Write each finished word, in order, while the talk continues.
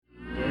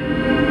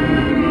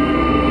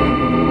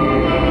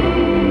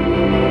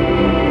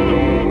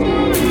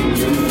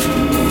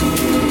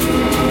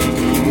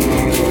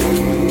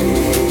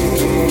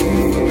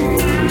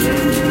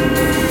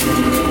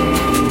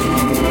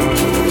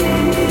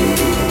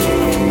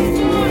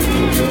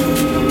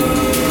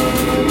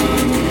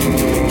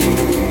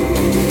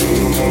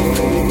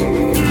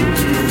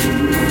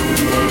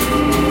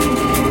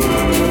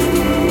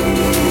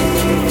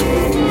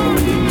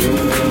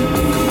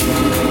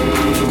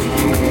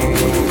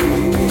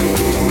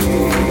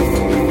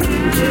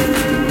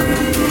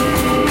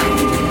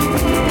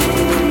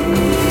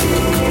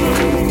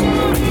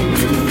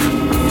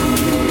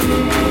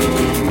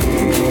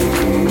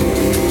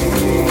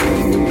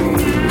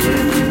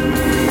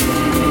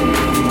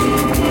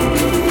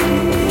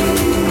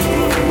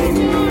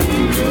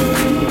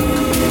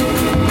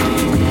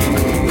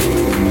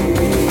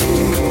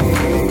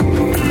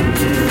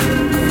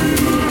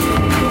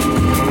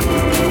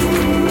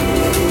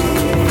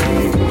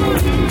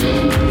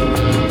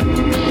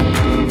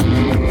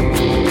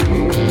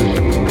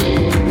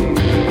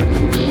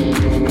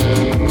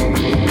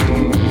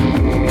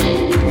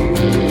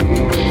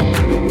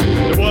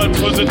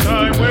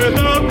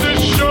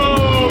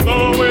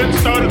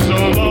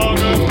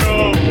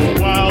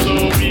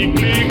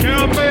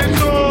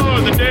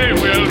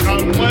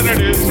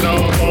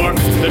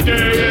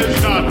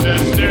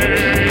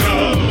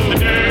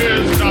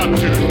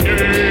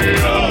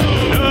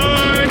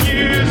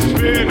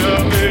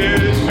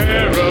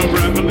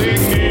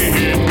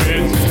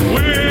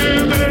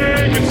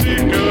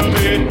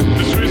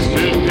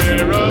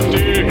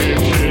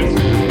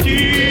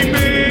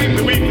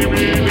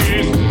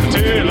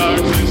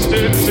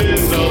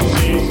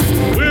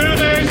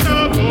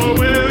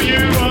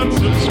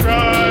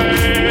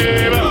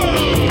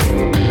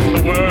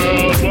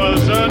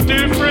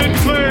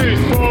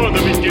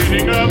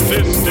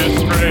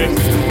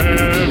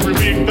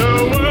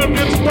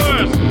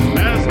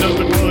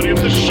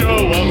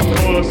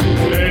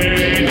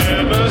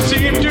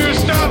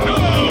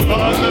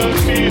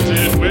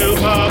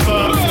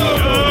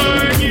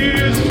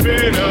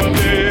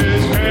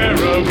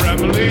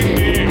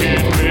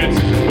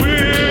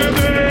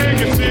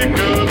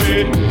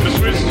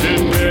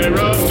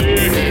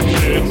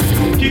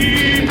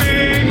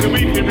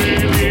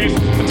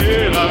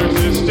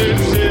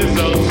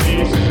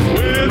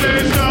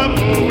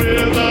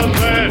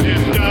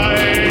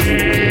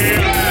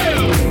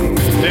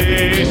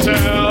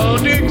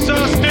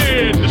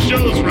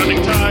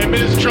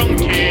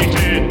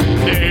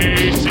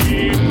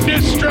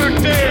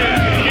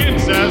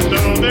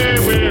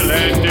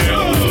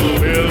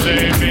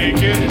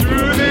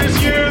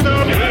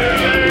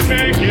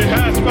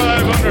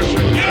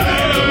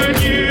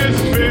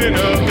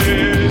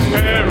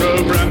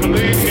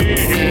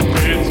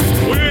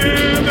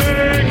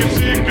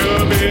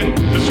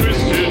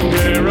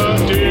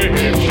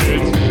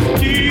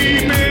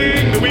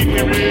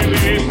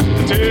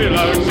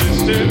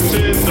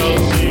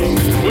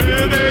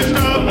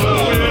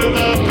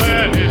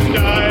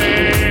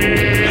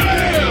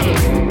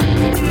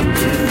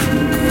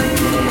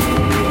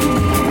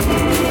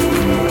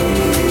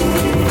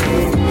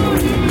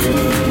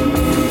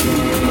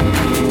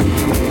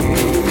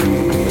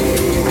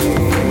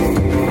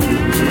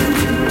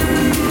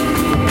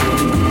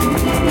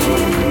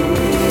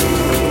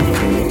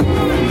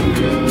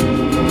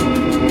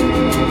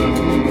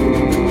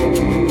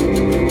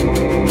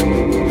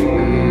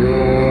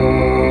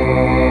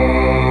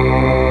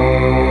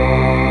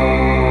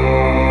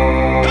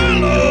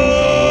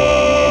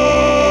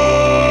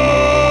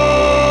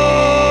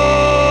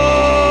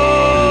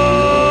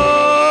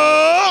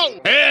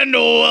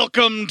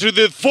welcome to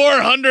the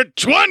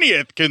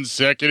 420th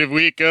consecutive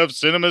week of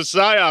Cinema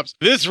Psyops.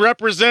 This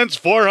represents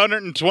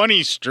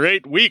 420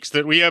 straight weeks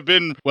that we have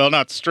been, well,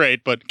 not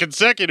straight, but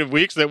consecutive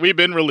weeks that we've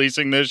been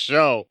releasing this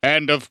show.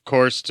 And of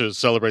course, to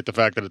celebrate the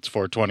fact that it's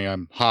 420,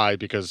 I'm high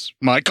because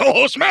my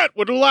co-host Matt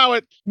would allow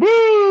it.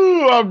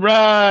 Woo! All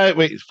right.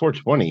 Wait,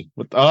 420.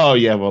 Oh,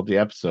 yeah. Well, the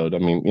episode. I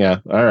mean, yeah.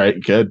 All right.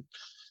 Good.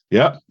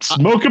 Yep.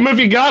 Smoke them if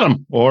you got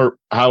them, or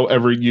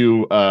however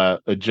you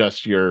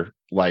adjust your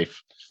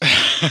life.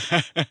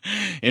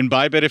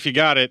 Imbibe it if you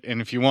got it,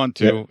 and if you want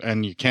to,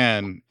 and you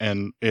can,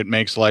 and it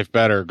makes life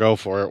better, go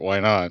for it.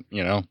 Why not?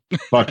 You know?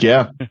 Fuck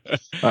yeah.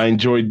 I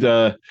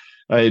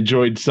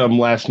enjoyed some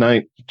last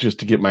night just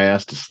to get my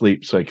ass to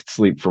sleep so I could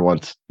sleep for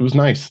once. It was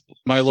nice.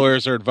 My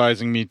lawyers are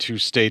advising me to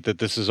state that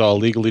this is all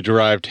legally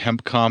derived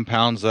hemp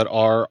compounds that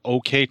are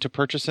okay to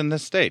purchase in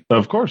this state.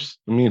 Of course.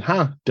 I mean,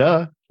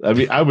 duh. I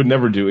mean, I would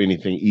never do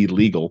anything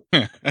illegal.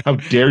 How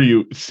dare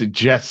you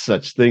suggest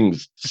such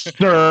things,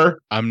 sir?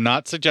 I'm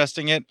not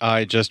suggesting it.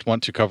 I just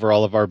want to cover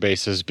all of our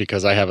bases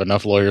because I have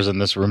enough lawyers in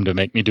this room to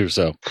make me do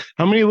so.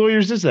 How many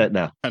lawyers is that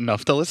now?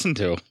 Enough to listen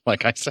to,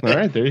 like I said. All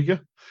right, there you go.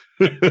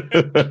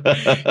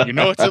 You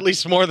know, it's at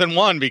least more than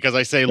one because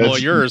I say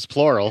lawyers,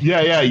 plural.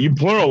 Yeah, you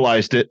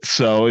pluralized it.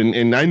 So,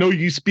 and I know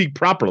you speak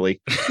properly.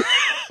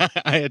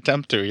 I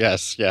attempt to,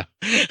 yes, yeah.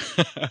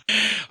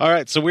 All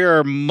right, so we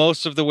are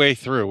most of the way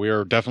through. We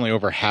are definitely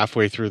over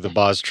halfway through the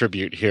Boz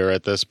tribute here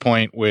at this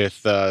point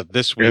with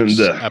this week's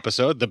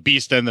episode, The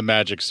Beast and the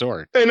Magic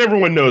Sword. And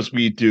everyone knows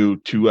we do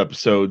 2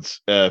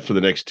 episodes for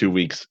the next 2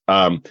 weeks.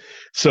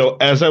 So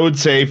as I would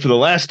say, for the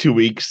last 2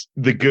 weeks,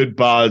 the good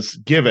Boz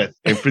giveth.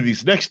 And for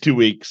these next 2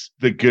 weeks,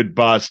 the good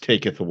Boz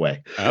taketh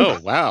away. Oh,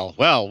 wow.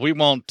 Well, we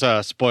won't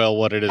spoil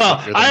what it is.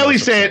 I only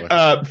say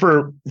it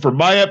for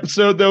my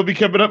episode that will be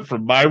coming up, for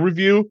my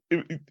review.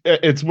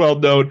 It's well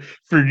known.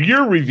 For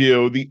your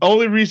review, the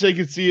only reason I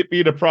can see it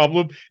being a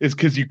problem is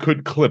because you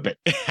couldn't clip it.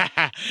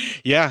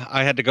 Yeah,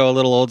 I had to go a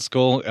little old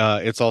school.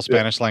 It's all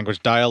Spanish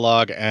language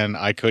dialogue, and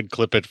I could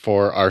clip it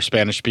for our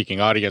Spanish-speaking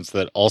audience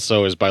that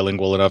also is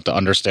bilingual enough to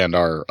understand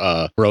our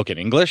broken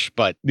English.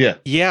 But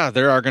yeah,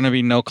 there are going to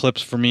be no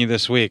clips for me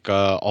this week.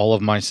 All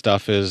of my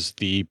stuff is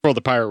the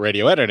Pirate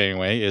Radio edit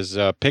anyway, is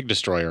Pig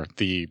Destroyer,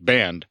 the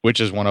band,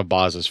 which is one of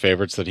Boz's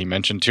favorites that he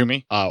mentioned to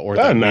me, or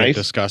that we had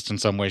discussed in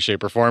some way,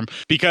 shape, or form,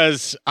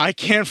 because I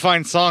can't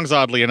find songs,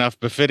 oddly enough,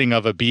 befitting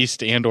of a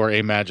beast and or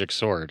a magic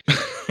sword.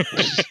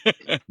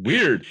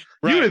 Weird.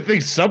 Right. You would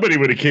think somebody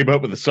would have came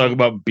up with a song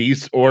about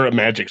beasts or a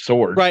magic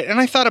sword. Right. And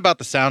I thought about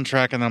the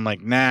soundtrack and I'm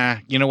like, nah,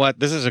 you know what?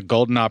 This is a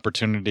golden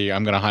opportunity.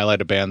 I'm going to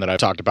highlight a band that I've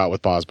talked about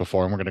with Boz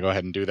before, and we're going to go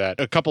ahead and do that.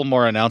 A couple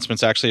more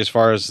announcements, actually, as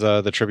far as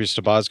the tributes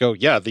to Boz go.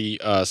 Yeah, the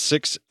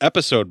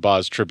 6-episode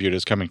Boz tribute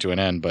is coming to an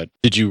end, but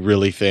did you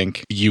really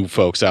think, you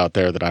folks out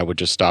there, that I would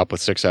just stop with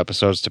 6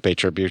 episodes to pay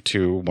tribute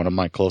to one of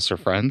my closer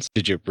friends?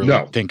 Did you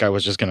really think I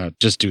was just going to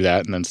just do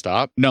that and then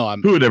stop? No.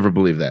 Who would ever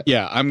believe that?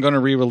 Yeah, I'm going to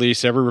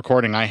re-release every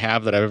recording I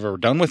have that I've ever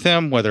done with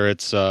him, whether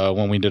it's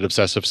when we did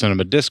Obsessive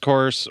Cinema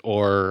Discourse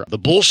or The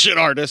Bullshit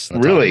Artist.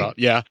 Really?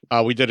 Yeah.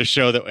 We did a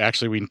show that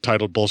actually we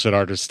titled Bullshit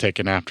Artist,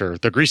 taken after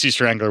The Greasy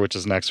Strangler, which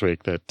is next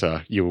week,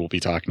 that you will be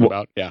talking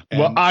about. Yeah.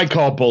 Well, I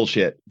call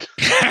bullshit.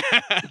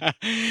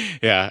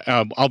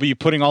 Yeah. I'll be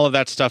putting all of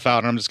that stuff out,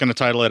 and I'm just going to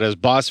title it as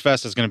Boz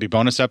Fest. It's going to be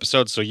bonus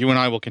episodes, so you and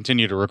I will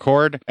continue to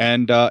record.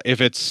 And if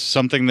it's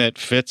something that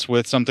fits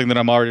with something that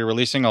I'm already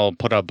releasing, I'll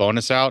put a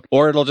bonus out,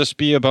 or it'll just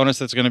be a bonus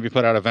that's going to be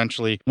put out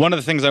eventually. One of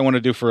the things I want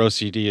to do for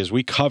OCD is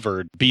we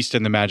covered Beast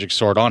and the Magic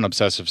Sword on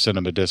Obsessive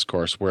Cinema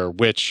Discourse,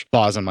 which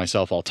Boz and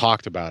myself all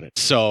talked about it.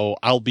 So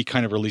I'll be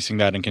kind of releasing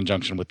that in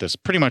conjunction with this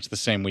pretty much the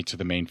same week to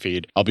the main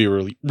feed. I'll be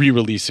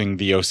re-releasing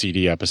the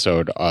OCD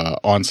episode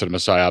on Cinema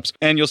Psyops,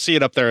 and you'll see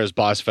it up there as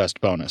Boz Fest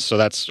bonus. So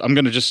I'm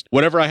going to just,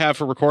 whatever I have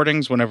for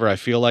recordings, whenever I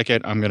feel like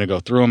it, I'm going to go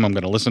through them, I'm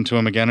going to listen to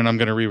them again, and I'm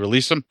going to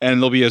re-release them,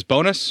 and they'll be as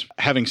bonus.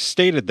 Having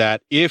stated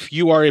that, if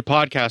you are a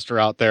podcaster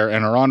out there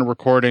and are on a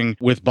recording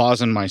with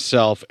Boz and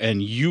myself,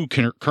 and you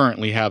can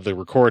currently have the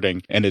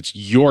recording, and it's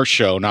your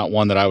show, not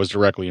one that I was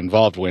directly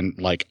involved with,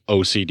 like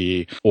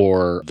OCD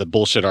or The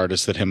Bullshit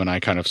Artist that him and I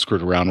kind of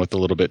screwed around with a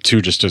little bit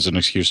too, just as an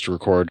excuse to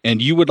record,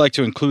 and you would like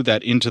to include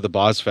that into the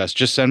BozFest,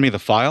 just send me the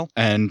file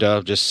and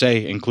just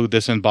say, include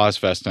this in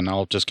BozFest, and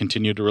I'll just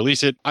continue to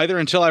release it either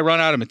until I run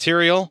out of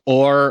material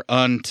or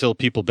until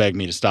people beg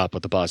me to stop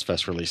with the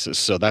BozFest releases.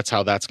 So that's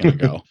how that's going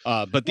to go.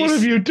 But what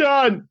have you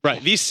done?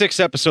 Right. These 6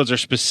 episodes are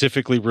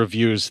specifically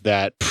reviews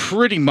that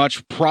pretty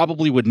much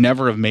probably would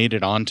never have made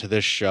it onto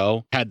this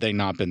show had they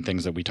not been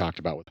things that we talked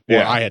about with,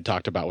 or I had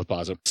talked about with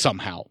Boz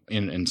somehow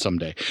in some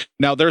day.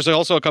 Now, there's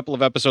also a couple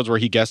of episodes where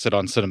he guested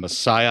on Cinema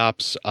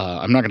Psyops.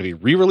 I'm not going to be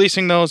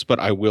re-releasing those, but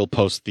I will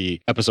post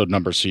the episode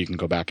numbers so you can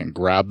go back and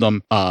grab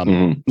them.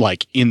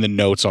 Like in the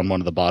notes on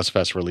one of the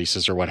BozFest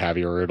releases or what have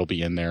you, or it'll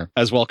be in there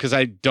as well, because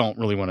I don't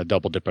really want to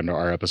double dip into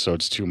our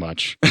episodes too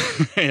much.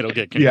 It'll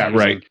get confusing. Yeah,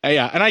 right.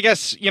 Yeah, and I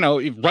guess,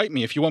 write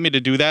me if you want me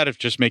to do that, if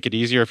just make it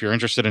easier, if you're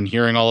interested in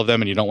hearing all of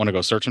them and you don't want to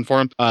go searching for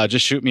them,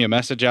 just shoot me a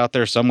message out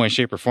there some way,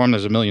 shape, or form.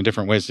 There's a million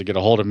different ways to get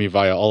a hold of me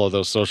via all of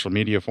those social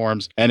media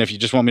forms. And if you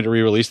just want me to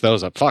re-release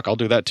those, I'll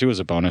do that too as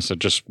a bonus. It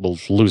just will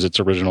lose its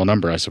original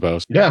number, I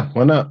suppose. Yeah,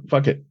 why not?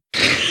 Fuck it.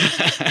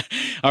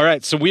 All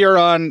right, so we are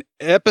on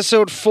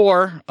episode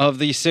 4 of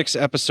the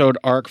 6-episode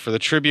arc for the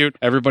tribute.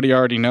 Everybody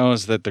already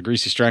knows that the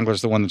Greasy Strangler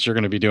is the one that you're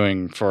going to be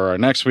doing for our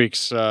next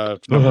week's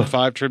number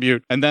 5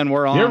 tribute. And then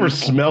we're on... You ever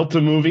smelt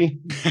a movie?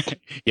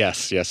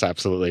 Yes,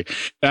 absolutely.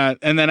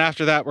 And then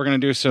after that, we're going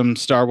to do some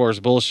Star Wars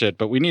bullshit,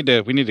 but we need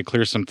to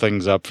clear some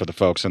things up for the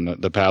folks in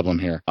the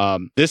pablum here.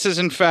 This is,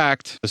 in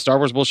fact, the Star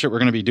Wars bullshit we're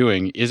going to be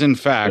doing is, in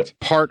fact,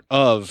 part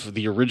of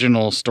the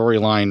original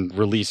storyline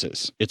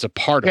releases. It's a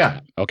part of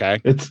that,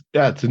 okay? It's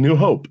A New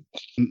Hope.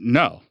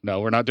 No,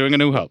 we're not doing A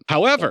New Hope.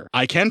 However,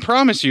 I can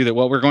promise you that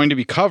what we're going to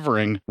be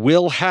covering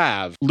will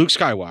have Luke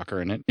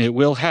Skywalker in it. It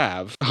will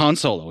have Han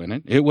Solo in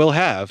it. It will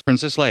have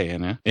Princess Leia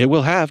in it. It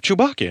will have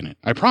Chewbacca in it.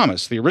 I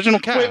promise. The original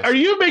cast. Wait, are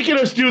you making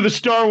us do the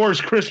Star Wars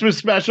Christmas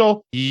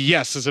special?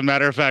 Yes, as a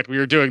matter of fact, we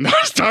are doing the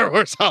Star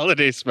Wars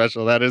holiday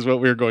special. That is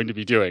what we're going to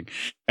be doing.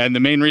 And the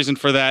main reason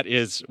for that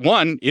is,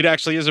 one, it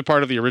actually is a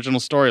part of the original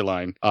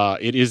storyline.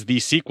 It is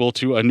the sequel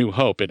to A New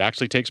Hope. It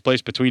actually takes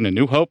place between A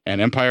New Hope and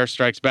Empire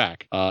Strikes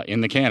Back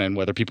in the canon,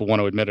 whether people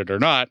want to admit it or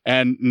not.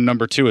 And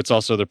number 2, it's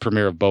also the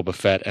premiere of Boba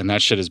Fett, and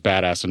that shit is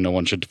badass, and no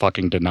one should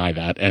fucking deny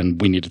that. And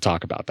we need to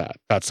talk about that.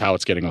 That's how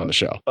it's getting on the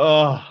show.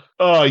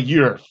 Oh,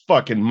 you're a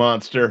fucking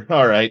monster.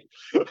 All right.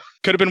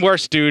 Could have been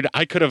worse, dude.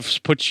 I could have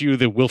put you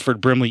the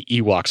Wilford Brimley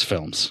Ewoks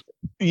films.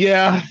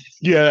 Yeah,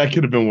 that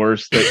could have been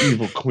worse. The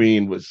Evil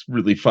Queen was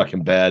really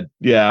fucking bad.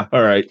 Yeah,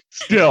 all right.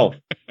 Still,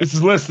 this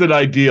is less than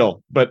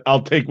ideal, but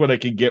I'll take what I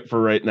can get for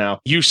right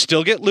now. You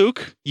still get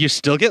Luke, you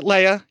still get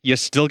Leia, you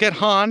still get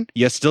Han,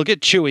 you still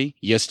get Chewie,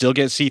 you still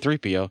get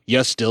C-3PO,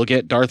 you still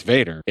get Darth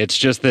Vader. It's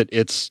just that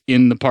it's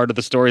in the part of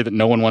the story that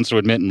no one wants to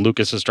admit and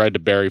Lucas has tried to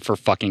bury for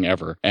fucking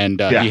ever. And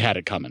he had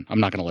it coming. I'm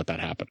not going to let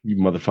that happen. You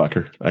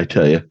motherfucker, I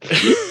tell you.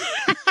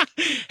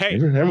 Hey,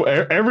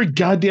 every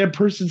goddamn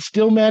person's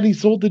still mad he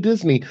sold to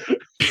Disney.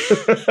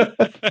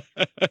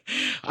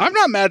 I'm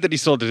not mad that he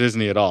sold to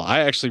Disney at all. I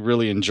actually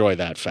really enjoy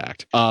that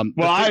fact. I'm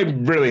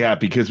really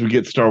happy because we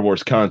get Star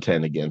Wars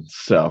content again.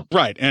 So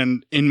right,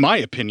 and in my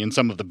opinion,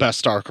 some of the best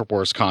Star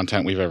Wars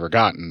content we've ever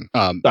gotten.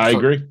 I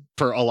agree.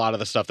 For a lot of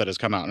the stuff that has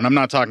come out. And I'm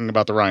not talking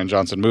about the Rian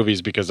Johnson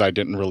movies because I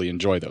didn't really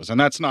enjoy those. And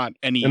that's not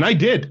any... And I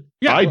did.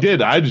 Yeah, I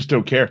did. I just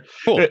don't care.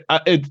 Cool.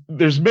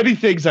 There's many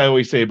things I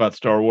always say about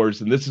Star Wars,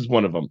 and this is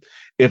one of them.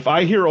 If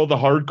I hear all the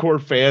hardcore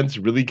fans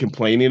really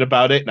complaining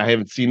about it and I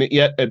haven't seen it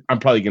yet, I'm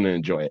probably going to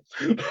enjoy it.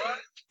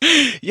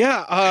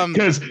 Yeah,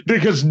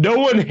 because no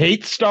one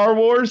hates Star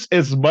Wars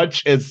as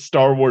much as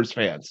Star Wars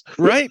fans,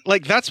 right?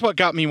 Like that's what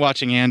got me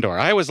watching Andor.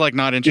 I was like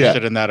not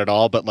interested in that at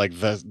all, but like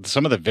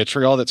some of the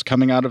vitriol that's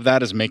coming out of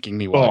that is making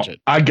me watch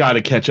it. I got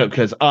to catch up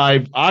because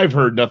I've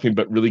heard nothing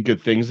but really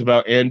good things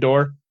about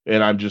Andor.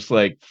 And I'm just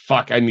like,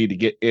 fuck, I need to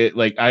get it.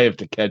 Like, I have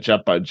to catch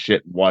up on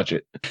shit and watch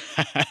it.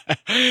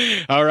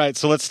 All right.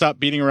 So let's stop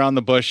beating around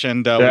the bush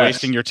and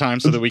wasting your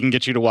time so that we can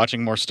get you to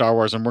watching more Star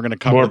Wars. And we're going to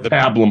cover more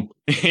pablum.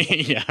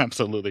 Yeah,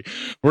 absolutely.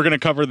 We're going to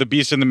cover The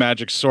Beast and the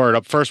Magic Sword.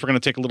 Up first, we're going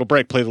to take a little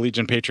break, play the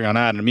Legion Patreon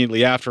ad. And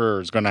immediately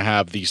after is going to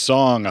have the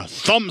song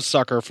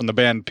Thumbsucker from the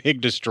band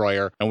Pig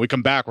Destroyer. And when we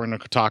come back, we're going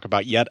to talk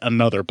about yet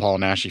another Paul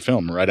Naschy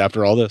film right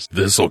after all this.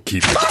 This'll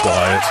keep it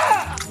quiet.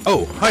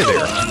 Oh, hi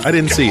there. I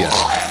didn't see you.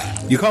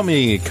 You call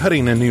me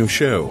cutting a new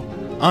show.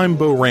 I'm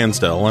Bo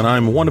Ransdell, and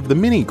I'm one of the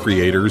many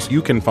creators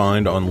you can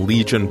find on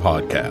Legion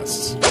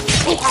Podcasts.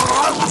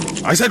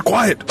 I said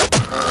quiet!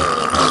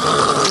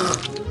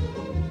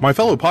 My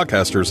fellow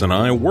podcasters and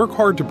I work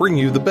hard to bring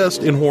you the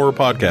best in horror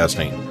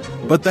podcasting,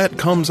 but that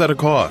comes at a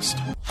cost.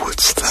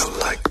 Wouldst thou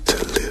like to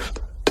live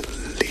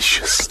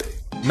deliciously?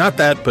 Not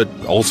that, but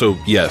also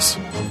yes.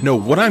 No,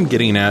 what I'm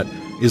getting at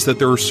is that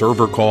there are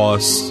server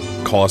costs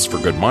for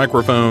good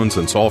microphones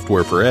and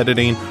software for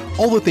editing,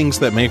 all the things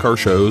that make our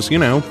shows,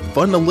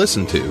 fun to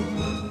listen to.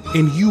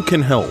 And you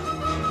can help.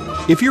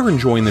 If you're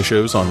enjoying the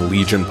shows on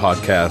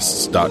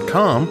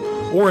legionpodcasts.com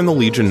or in the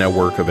Legion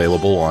Network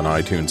available on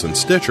iTunes and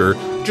Stitcher,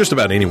 just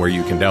about anywhere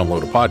you can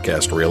download a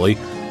podcast, really,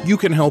 you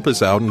can help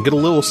us out and get a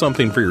little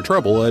something for your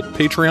trouble at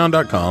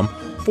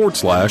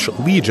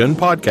patreon.com/Legion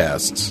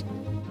Podcasts.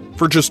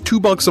 For just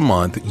 $2 a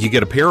month, you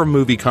get a pair of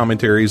movie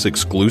commentaries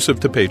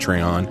exclusive to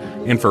Patreon,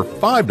 and for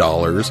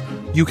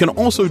 $5, you can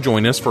also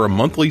join us for a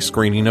monthly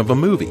screening of a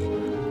movie.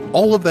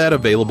 All of that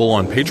available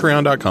on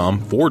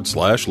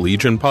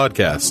patreon.com/Legion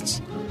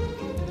Podcasts.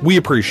 We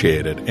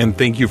appreciate it, and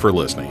thank you for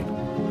listening.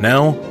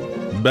 Now,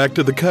 back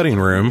to the cutting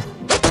room.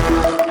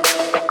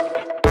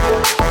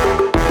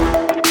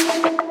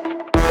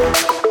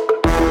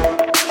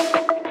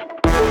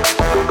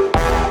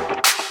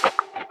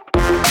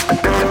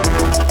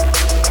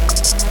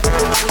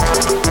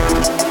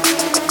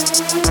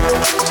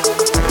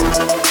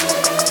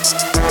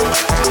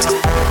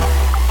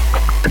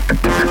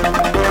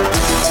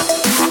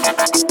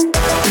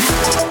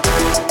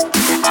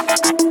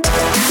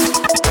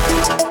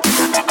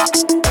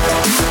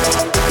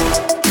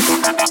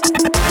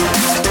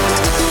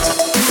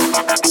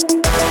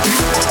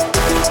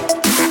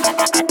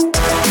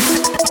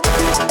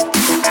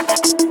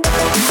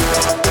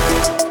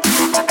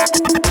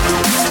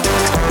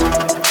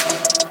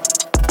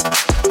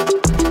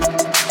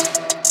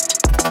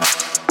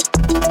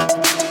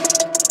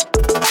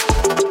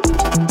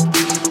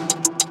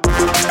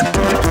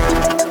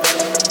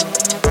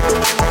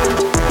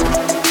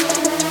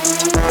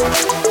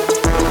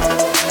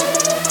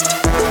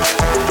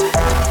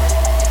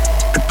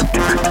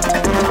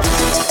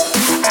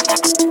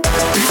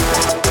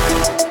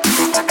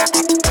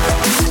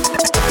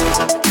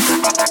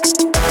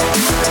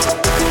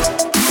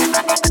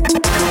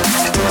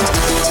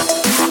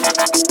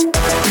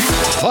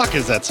 fuck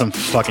is that? Some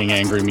fucking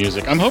angry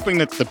music. I'm hoping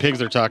that the pigs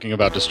they're talking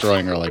about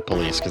destroying are like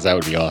police, because that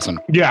would be awesome.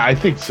 Yeah, I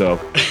think so.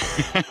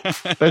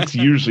 That's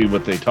usually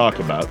what they talk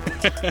about.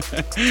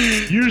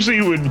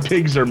 Usually when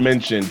pigs are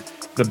mentioned,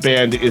 the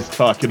band is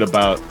talking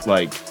about,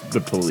 like,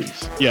 the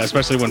police. Yeah,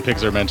 especially when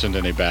pigs are mentioned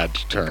in a bad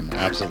term.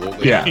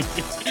 Absolutely. Yeah.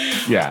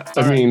 Yeah.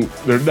 I mean,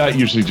 they're not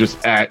usually just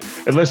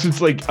unless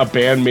it's like a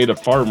band made of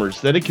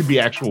farmers, then it could be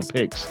actual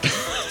pigs.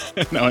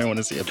 Now I want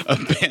to see a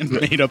band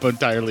made up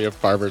entirely of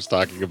farmers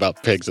talking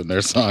about pigs in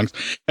their songs.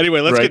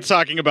 Anyway, let's get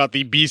talking about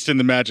The Beast and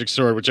the Magic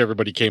Sword, which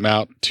everybody came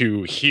out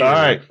to hear. All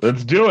right,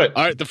 let's do it.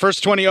 All right, the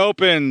first 20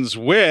 opens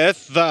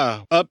with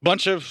a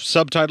bunch of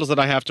subtitles that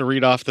I have to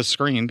read off the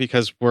screen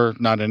because we're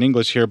not in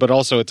English here, but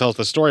also it tells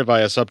the story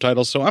via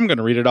subtitles, so I'm going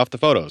to read it off the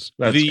photos.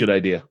 That's a good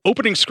idea.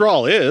 Opening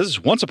scrawl is,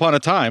 once upon a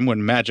time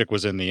when magic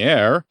was in the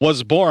air,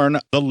 was born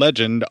the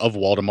legend of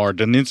Waldemar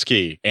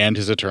Daninsky and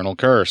his eternal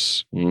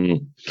curse.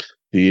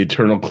 The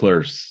eternal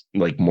curse,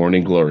 like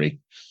morning glory.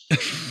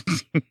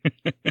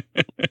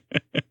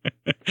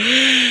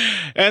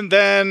 And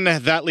then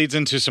that leads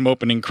into some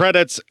opening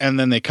credits, and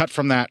then they cut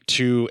from that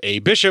to a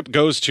bishop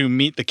goes to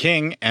meet the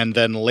king and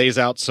then lays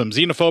out some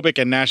xenophobic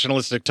and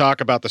nationalistic talk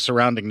about the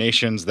surrounding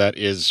nations that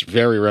is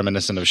very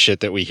reminiscent of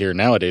shit that we hear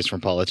nowadays from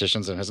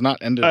politicians and has not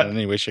ended in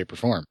any way, shape, or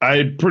form.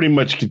 I pretty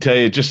much can tell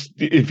you, just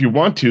if you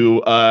want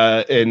to,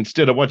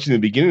 instead of watching the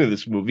beginning of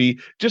this movie,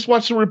 just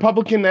watch the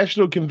Republican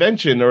National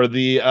Convention or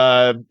the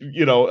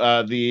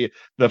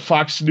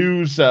Fox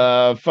News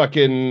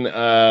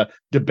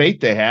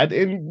debate they had,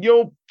 and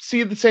you'll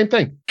see the same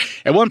thing.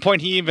 At one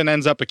point, he even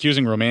ends up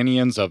accusing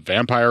Romanians of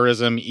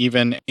vampirism,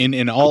 even in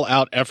an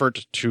all-out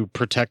effort to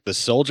protect the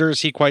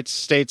soldiers, he quite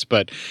states.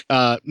 But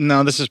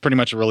no, this is pretty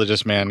much a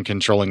religious man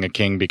controlling a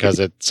king because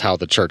it's how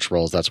the church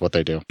rolls. That's what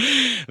they do.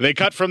 They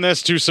cut from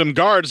this to some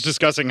guards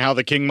discussing how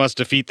the king must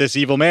defeat this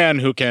evil man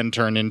who can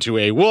turn into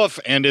a wolf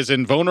and is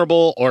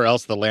invulnerable, or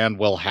else the land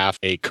will have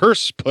a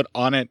curse put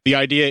on it. The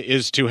idea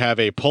is to have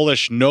a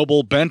Polish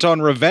noble bent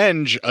on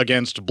revenge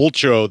against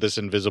Bulcho, this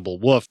invisible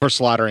wolf, for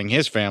slaughtering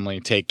his family,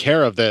 take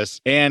care of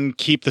this, and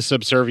keep the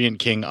subservient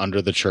king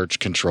under the church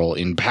control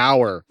in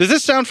power. Does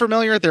this sound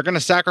familiar? They're going to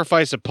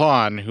sacrifice a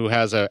pawn who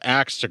has an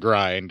axe to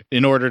grind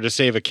in order to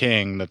save a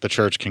king that the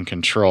church can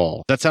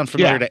control. Does that sound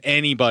familiar to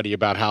anybody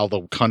about how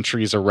the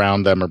countries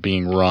around them are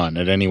being run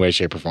in any way,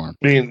 shape, or form?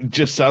 I mean, it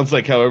just sounds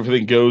like how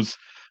everything goes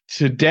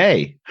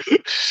today.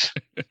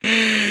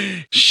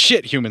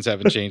 Shit, humans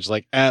haven't changed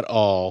like at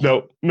all.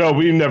 No,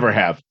 we never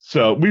have.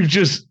 So we've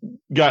just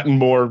gotten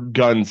more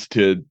guns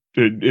to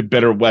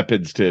better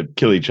weapons to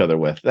kill each other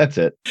with. That's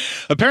it.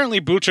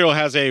 Apparently, Bucho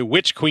has a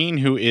witch queen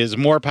who is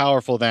more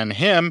powerful than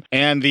him,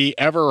 and the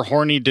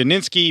ever-horny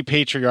Daninsky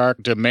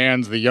patriarch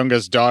demands the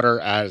youngest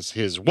daughter as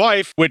his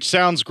wife, which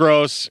sounds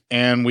gross,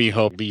 and we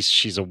hope at least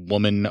she's a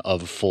woman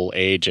of full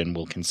age and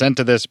will consent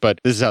to this, but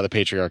this is how the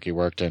patriarchy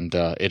worked, and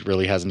it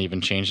really hasn't even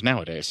changed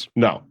nowadays.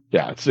 No.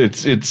 Yeah,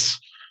 it's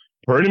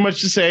pretty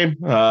much the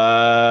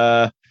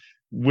same.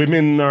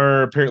 Women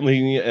are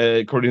apparently,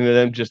 according to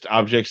them, just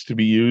objects to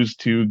be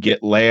used to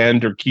get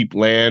land or keep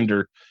land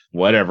or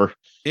whatever.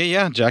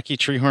 Yeah. Jackie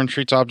Treehorn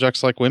treats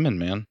objects like women,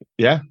 man.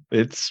 Yeah,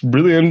 it's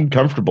really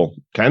uncomfortable.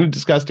 Kind of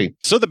disgusting.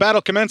 So the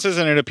battle commences,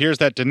 and it appears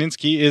that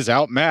Daninsky is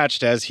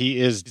outmatched as he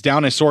is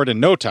down a sword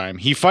in no time.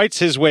 He fights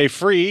his way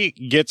free,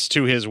 gets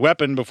to his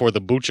weapon before the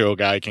Bucho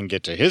guy can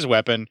get to his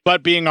weapon,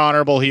 but being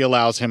honorable, he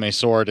allows him a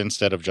sword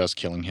instead of just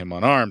killing him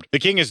unarmed. The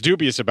king is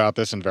dubious about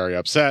this and very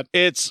upset.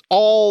 It's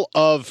all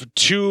of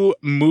 2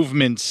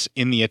 movements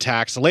in the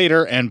attacks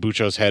later, and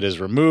Bucho's head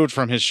is removed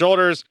from his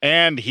shoulders,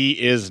 and he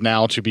is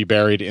now to be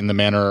buried in the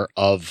manner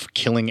of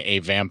killing a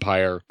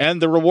vampire.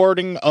 And the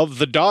rewarding of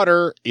the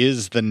daughter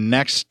is the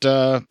next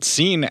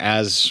scene,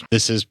 as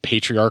this is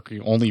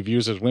patriarchy only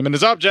views as women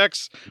as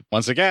objects.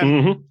 Once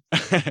again,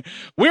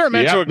 we are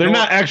meant to ignore. They're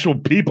not actual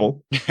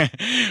people.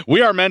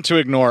 We are meant to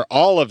ignore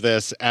all of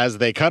this as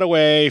they cut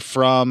away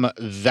from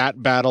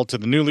that battle to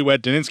the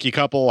newlywed Daninsky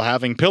couple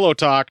having pillow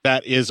talk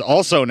that is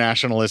also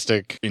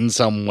nationalistic in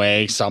some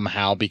way,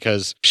 somehow,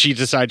 because she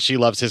decides she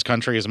loves his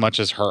country as much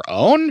as her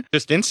own,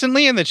 just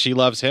instantly, and that she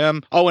loves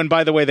him. Oh, and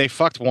by the way, they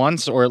fucked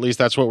once, or at least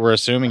that's what we're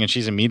assuming, and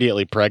she's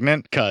immediately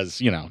pregnant because,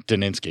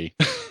 Daninsky.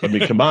 I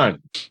mean, come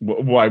on.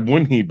 Why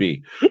wouldn't he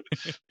be?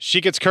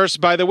 She gets cursed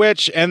by the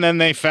witch, and then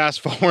they fast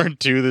forward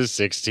to the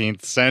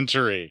 16th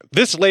century.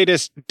 This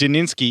latest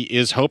Daninsky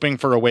is hoping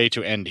for a way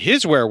to end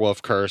his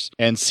werewolf curse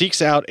and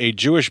seeks out a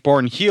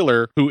Jewish-born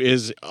healer who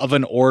is of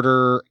an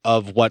order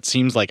of what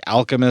seems like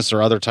alchemists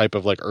or other type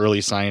of like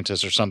early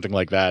scientists or something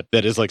like that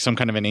is like some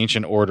kind of an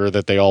ancient order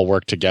that they all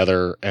work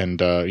together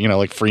and,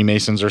 like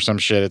Freemasons or some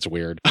shit. It's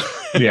weird.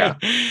 Yeah.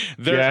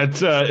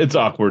 It's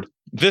awkward.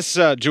 This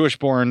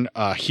Jewish-born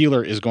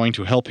healer is going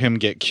to help him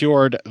get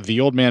cured. The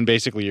old man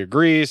basically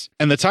agrees.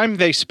 And the time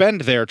they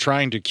spend there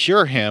trying to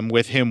cure him,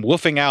 with him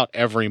woofing out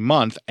every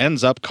month,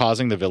 ends up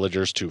causing the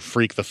villagers to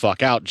freak the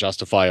fuck out,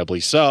 justifiably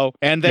so.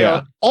 And they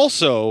are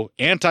also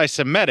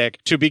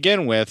anti-Semitic to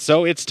begin with,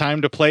 so it's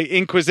time to play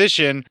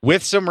Inquisition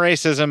with some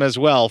racism as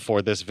well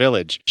for this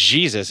village.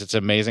 Jesus, it's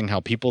amazing how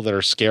people that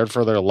are scared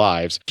for their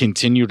lives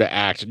continue to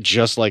act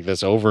just like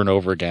this over and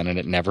over again, and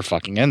it never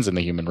fucking ends in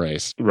the human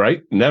race.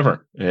 Right?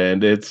 Never.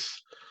 And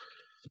it's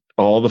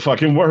all the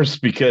fucking worse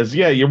because,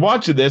 you're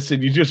watching this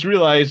and you just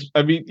realize,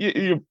 I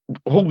mean,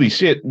 holy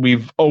shit,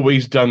 we've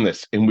always done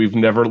this and we've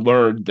never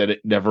learned that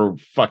it never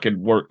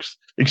fucking works,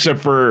 except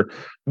for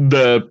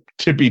the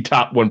tippy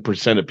top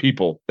 1% of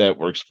people that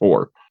works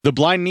for. The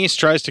blind niece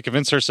tries to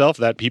convince herself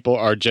that people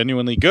are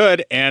genuinely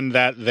good and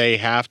that they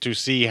have to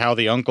see how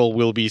the uncle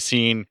will be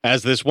seen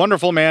as this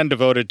wonderful man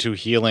devoted to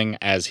healing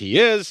as he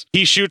is.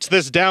 He shoots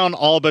this down,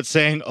 all but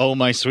saying, "Oh,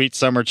 my sweet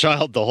summer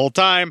child," the whole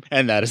time.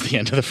 And that is the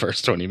end of the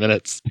first 20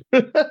 minutes.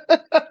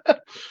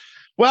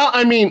 Well,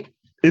 I mean,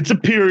 it's a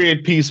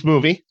period piece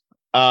movie.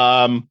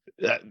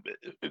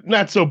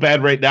 Not so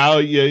bad right now.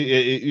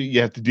 You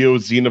have to deal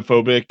with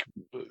xenophobic,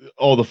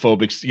 all the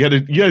phobics. You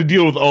got to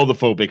deal with all the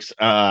phobics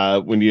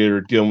when you're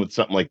dealing with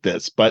something like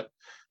this. But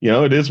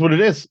it is what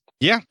it is.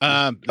 Yeah,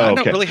 I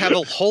don't really have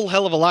a whole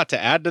hell of a lot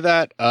to add to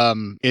that.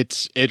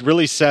 It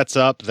really sets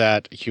up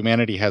that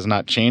humanity has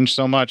not changed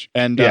so much,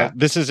 and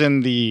this is in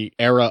the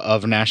era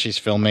of Naschy's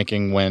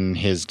filmmaking when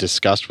his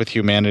disgust with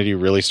humanity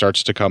really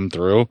starts to come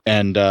through,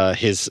 and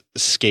his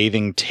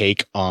scathing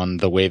take on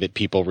the way that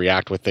people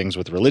react with things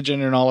with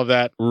religion and all of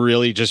that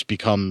really just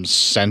becomes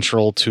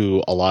central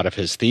to a lot of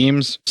his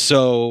themes.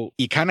 So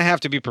you kind of have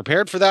to be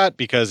prepared for that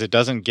because it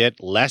doesn't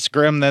get less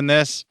grim than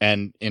this,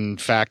 and in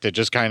fact, it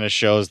just kind of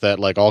shows that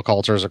like all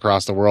cultures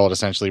across the world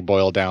essentially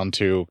boil down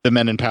to the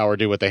men in power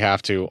do what they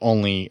have to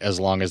only as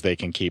long as they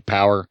can keep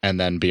power, and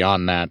then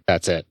beyond that,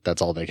 that's it.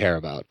 That's all they care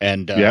about.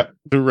 And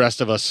the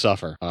rest of us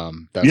suffer.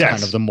 That's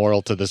kind of the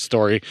moral to this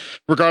story,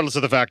 regardless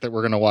of the fact that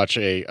we're going to watch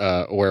a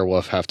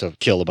werewolf have to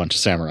kill a bunch of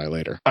samurai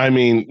later. I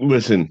mean,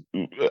 listen,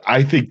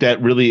 I think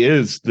that really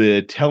is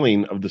the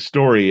telling of the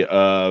story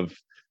of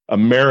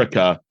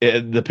America.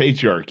 The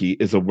patriarchy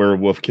is a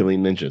werewolf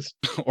killing ninjas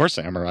or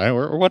samurai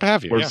or what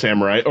have you. Or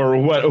samurai or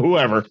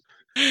whoever.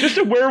 Just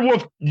a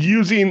werewolf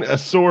using a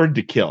sword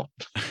to kill.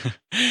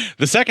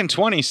 The second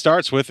 20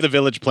 starts with the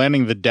village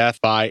planning the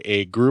death by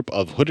a group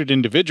of hooded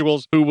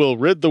individuals who will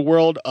rid the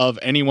world of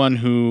anyone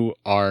who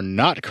are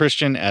not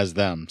Christian as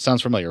them.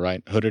 Sounds familiar,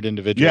 right? Hooded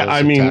individuals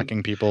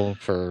attacking people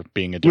for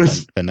being a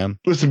different than them.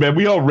 Listen, man,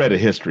 we all read a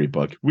history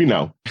book. We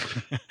know.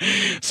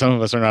 Some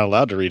of us are not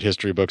allowed to read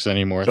history books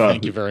anymore.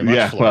 Thank you very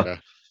much, Florida. Well,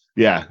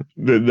 yeah,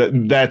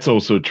 that's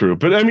also true.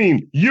 But I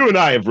mean, you and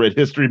I have read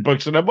history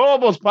books, and I'm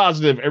almost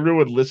positive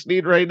everyone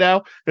listening right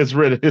now has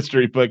read a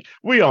history book.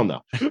 We all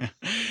know.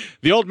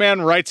 The old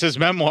man writes his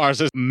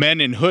memoirs as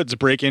men in hoods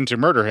break in to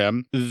murder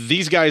him.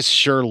 These guys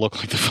sure look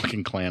like the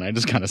fucking Klan. I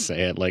just gotta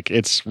say it. Like,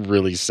 it's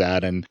really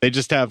sad. And they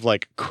just have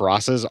like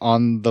crosses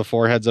on the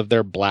foreheads of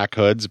their black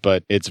hoods,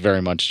 but it's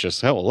very much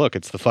just, oh, look,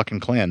 it's the fucking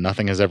Klan.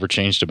 Nothing has ever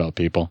changed about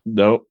people.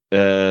 No,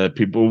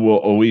 people will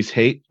always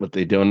hate what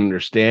they don't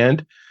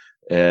understand.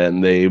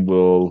 And they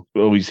will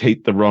always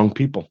hate the wrong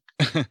people.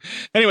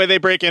 Anyway, they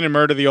break in and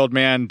murder the old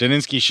man.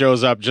 Daninsky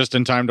shows up just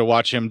in time to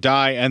watch him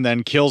die and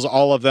then kills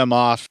all of them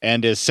off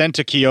and is sent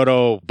to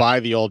Kyoto by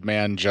the old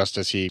man just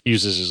as he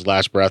uses his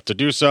last breath to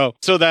do so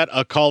that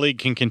a colleague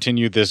can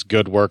continue this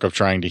good work of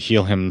trying to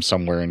heal him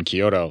somewhere in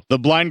Kyoto. The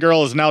blind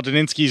girl is now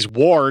Daninsky's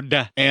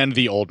ward and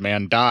the old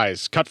man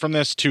dies. Cut from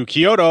this to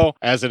Kyoto.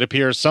 As it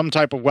appears, some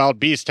type of wild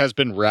beast has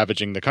been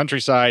ravaging the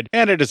countryside,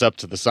 and it is up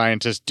to the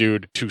scientist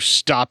dude to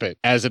stop it.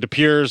 As it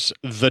appears,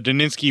 the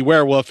Daninsky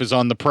werewolf is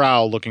on the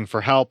prowl looking for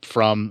help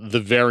from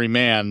the very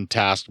man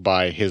tasked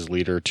by his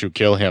leader to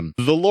kill him.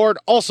 The Lord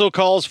also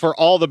calls for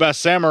all the best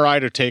samurai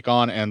to take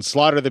on and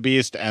slaughter the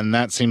beast, and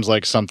that seems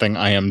like something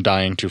I am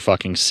dying to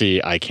fucking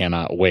see. I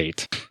cannot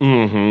wait.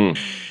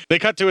 Mm-hmm. They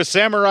cut to a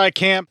samurai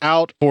camp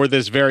out for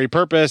this very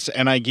purpose,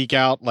 and I geek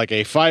out like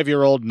a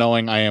 5-year-old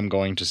knowing I am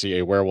going to see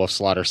a werewolf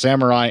slaughter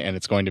samurai, and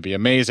it's going to be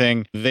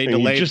amazing. They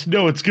delay. You just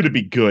know it's going to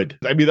be good.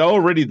 I mean,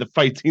 already the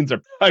fight scenes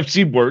I've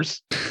seen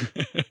worse.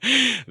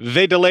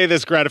 They delay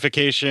this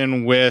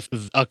gratification with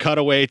a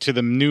cutaway to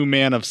the new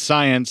man of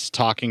science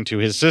talking to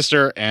his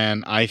sister,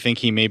 and I think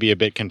he may be a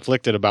bit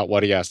conflicted about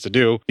what he has to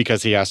do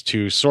because he has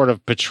to sort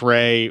of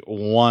betray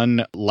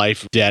one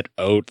life debt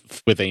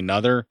oath with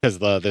another, because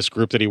this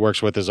group that he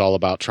works with is all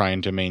about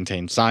trying to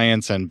maintain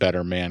science and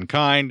better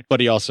mankind,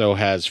 but he also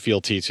has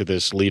fealty to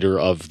this leader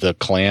of the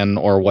clan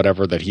or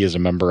whatever that he is a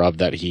member of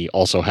that he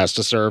also has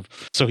to serve.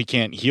 So he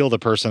can't heal the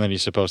person that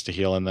he's supposed to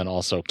heal and then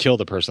also kill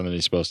the person that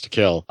he's supposed to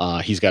kill.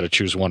 He's got to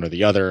choose one or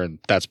the other, and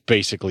that's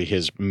basically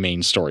his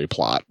main story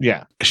plot.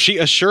 Yeah. She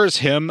assures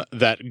him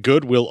that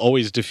good will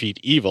always defeat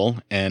evil,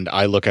 and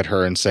I look at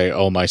her and say,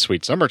 "Oh, my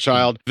sweet summer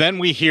child." Then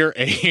we hear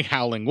a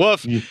howling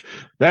wolf.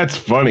 That's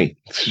funny.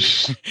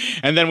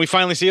 And then we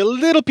finally see a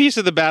little piece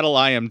of the battle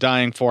I am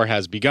dying for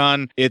has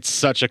begun. It's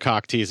such a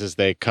cock tease as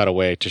they cut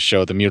away to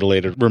show the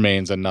mutilated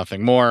remains and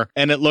nothing more.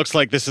 And it looks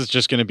like this is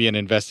just going to be an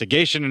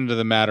investigation into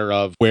the matter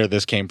of where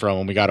this came from,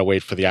 and we got to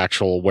wait for the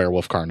actual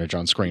werewolf carnage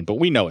on screen. But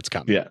we know it's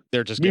coming. Yeah.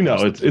 They're just We know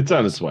it's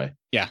on its way.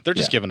 Yeah, they're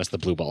just giving us the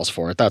blue balls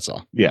for it. That's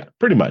all. Yeah,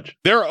 pretty much.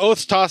 There are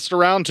oaths tossed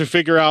around to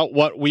figure out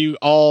what we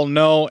all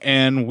know,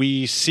 and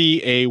we see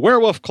a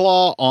werewolf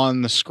claw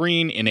on the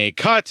screen in a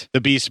cut.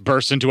 The beast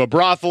bursts into a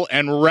brothel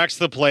and wrecks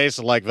the place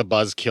like the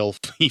buzzkill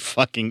he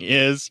fucking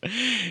is.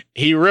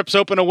 He rips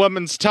open a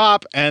woman's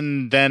top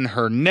and then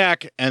her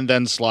neck and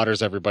then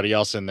slaughters everybody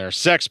else in their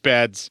sex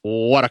beds.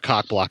 What a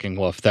cock-blocking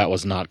wolf. That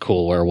was not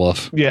cool,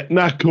 werewolf. Yeah,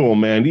 not cool,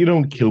 man. You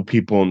don't kill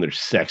people in their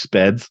sex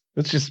beds.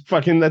 That's just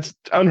that's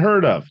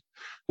unheard of.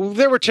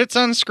 There were tits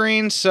on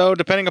screen, so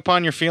depending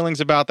upon your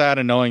feelings about that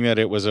and knowing that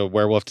it was a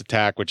werewolf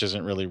attack, which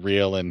isn't really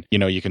real, and, you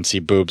know, you can see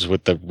boobs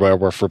with the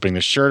werewolf ripping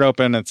the shirt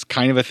open, it's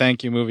kind of a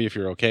thank you movie if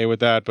you're okay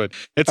with that, but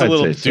it's a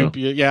little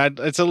dubious. Yeah,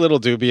 it's a little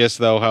dubious,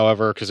 though,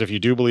 however, because if you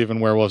do believe in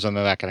werewolves and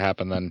then that could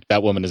happen, then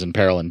that woman is in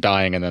peril and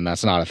dying, and then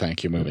that's not a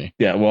thank you movie.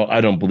 Yeah, well, I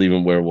don't believe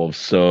in werewolves,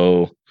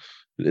 so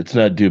it's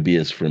not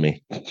dubious for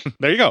me.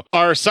 There you go.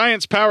 Our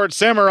science-powered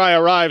samurai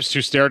arrives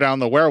to stare down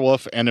the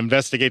werewolf and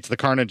investigates the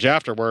carnage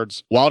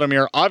afterwards.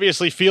 Waldemar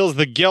obviously feels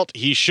the guilt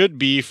he should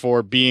be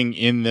for being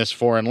in this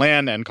foreign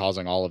land and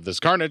causing all of this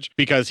carnage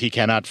because he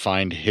cannot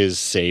find his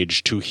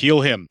sage to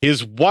heal him.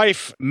 His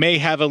wife may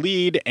have a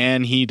lead,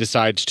 and he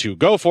decides to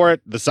go for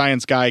it. The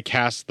science guy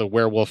casts the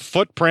werewolf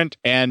footprint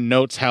and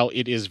notes how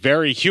it is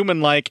very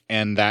human-like,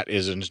 and that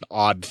is an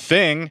odd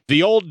thing.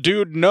 The old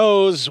dude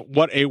knows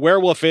what a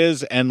werewolf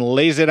is and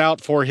lays it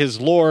out for his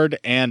lord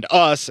and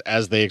us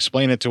as they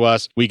explain it to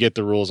us. We get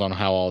the rules on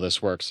how all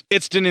this works.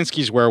 It's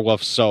Daninsky's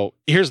werewolf, so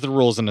here's the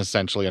rules in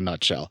essentially a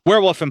nutshell.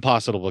 Werewolf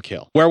impossible to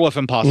kill. Werewolf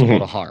impossible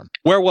to harm.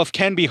 Werewolf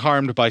can be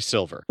harmed by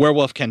silver.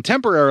 Werewolf can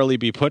temporarily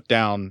be put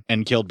down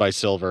and killed by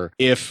silver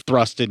if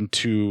thrust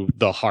into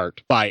the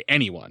heart by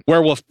anyone.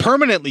 Werewolf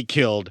permanently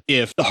killed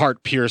if the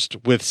heart pierced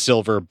with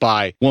silver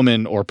by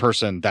woman or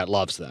person that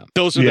loves them.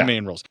 Those are the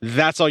main rules.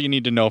 That's all you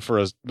need to know for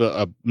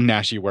a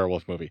Nashi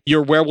werewolf movie.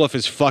 Your werewolf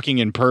is fucking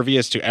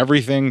impervious to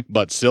everything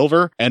but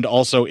silver, and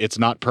also it's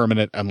not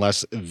permanent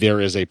unless there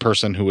is a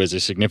person who is a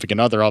significant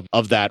other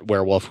of that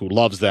werewolf who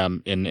loves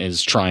them and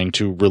is trying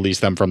to release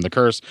them from the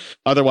curse.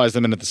 Otherwise,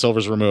 the minute the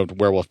silver's removed,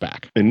 werewolf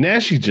back. And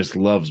Nashi just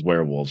loves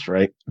werewolves,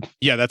 right?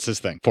 Yeah, that's his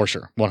thing, for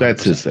sure. 100%.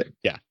 That's his thing.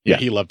 Yeah,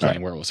 he loved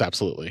playing werewolves,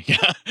 absolutely.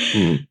 Yeah.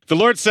 The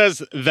Lord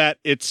says that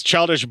it's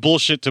childish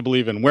bullshit to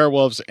believe in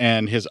werewolves,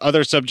 and his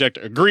other subject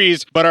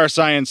agrees, but our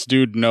science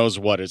dude knows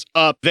what is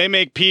up. They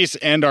make peace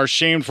and are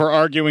shamed for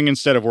arguing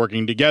instead of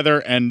working together,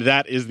 and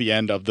that is the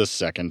end of the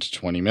second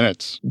 20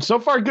 minutes. So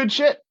far, good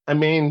shit. I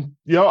mean,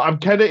 I'm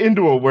kind of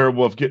into a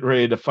werewolf getting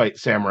ready to fight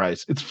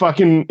samurais.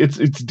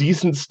 It's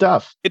decent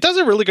stuff. It does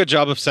a really good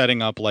job of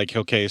setting up, like,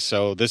 okay,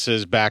 so this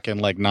is back in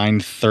like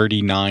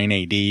 939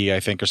 AD, I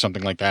think, or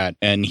something like that.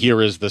 And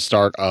here is the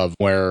start of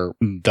where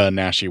the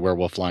Nashi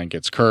werewolf line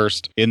gets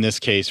cursed, in this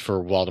case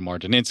for Waldemar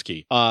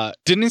Daninsky.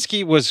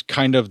 Daninsky was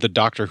kind of the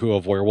Doctor Who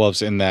of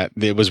werewolves in that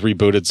it was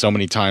rebooted so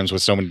many times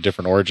with so many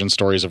different origin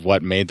stories of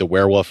what made the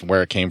werewolf and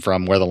where it came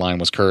from, where the line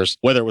was cursed,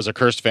 whether it was a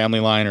cursed family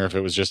line or if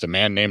it was just a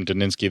man named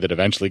Daninsky that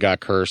eventually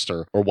got cursed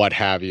or what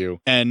have you.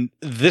 And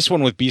this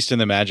one with Beast and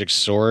the Magic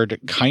Sword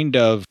kind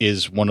of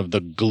is one of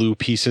the glue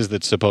pieces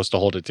that's supposed to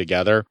hold it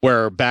together,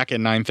 where back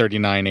in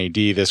 939 AD,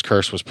 this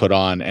curse was put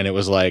on and it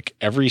was like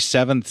every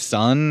seventh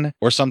son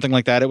or something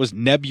like that. It was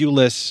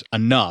nebulous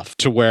enough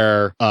to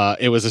where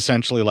it was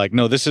essentially like,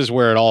 no, this is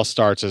where it all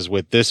starts, is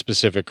with this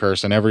specific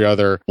curse, and every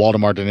other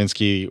Waldemar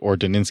Daninsky or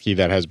Daninsky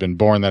that has been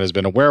born that has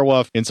been a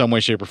werewolf in some way,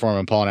 shape, or form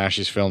in Paul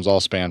Naschy's films all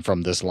span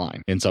from this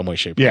line in some way,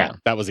 shape, or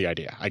form. That was the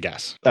idea, I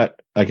guess.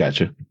 I got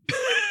you.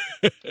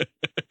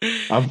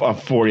 I'm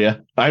for you.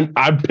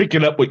 I'm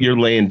picking up what you're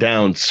laying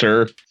down,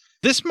 sir.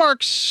 This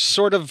marks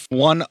sort of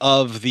one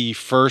of the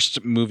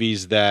first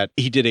movies that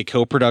he did a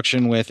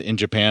co-production with in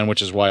Japan,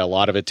 which is why a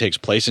lot of it takes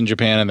place in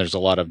Japan, and there's a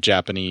lot of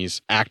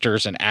Japanese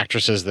actors and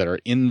actresses that are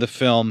in the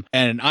film,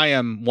 and I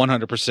am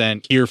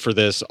 100% here for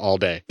this all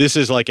day. This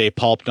is like a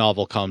pulp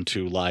novel come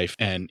to life,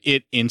 and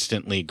it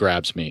instantly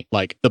grabs me.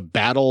 Like, the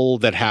battle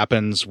that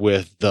happens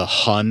with the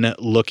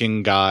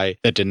Hun-looking guy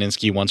that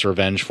Daninsky wants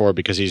revenge for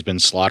because he's been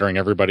slaughtering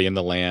everybody in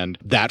the land,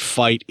 that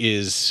fight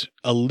is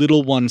a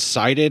little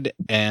one-sided,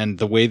 and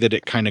the way that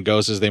it kind of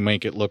goes is they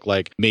make it look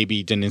like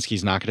maybe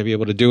Daninsky's not going to be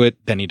able to do it.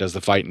 Then he does the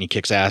fight and he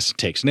kicks ass,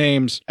 takes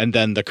names, and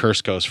then the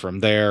curse goes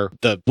from there.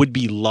 The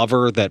would-be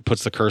lover that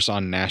puts the curse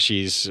on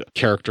Naschy's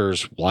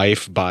character's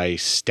wife by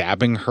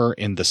stabbing her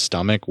in the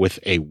stomach with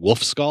a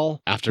wolf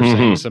skull after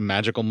saying some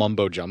magical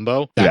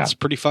mumbo-jumbo. That's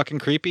pretty fucking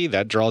creepy.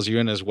 That draws you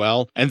in as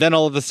well. And then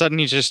all of a sudden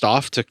he's just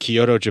off to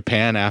Kyoto,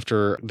 Japan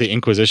after the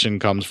Inquisition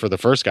comes for the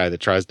first guy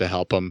that tries to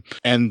help him.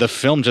 And the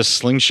film just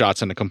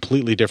slingshots in a completely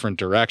completely different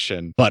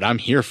direction. But I'm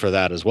here for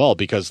that as well,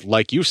 because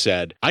like you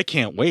said, I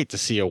can't wait to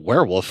see a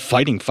werewolf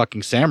fighting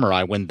fucking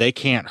samurai when they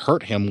can't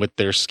hurt him with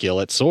their skill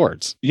at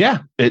swords. Yeah,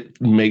 it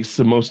makes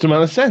the most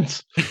amount of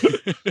sense.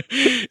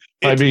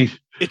 I mean,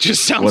 it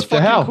just sounds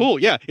fucking cool.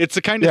 Yeah, it's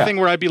the kind of thing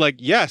where I'd be like,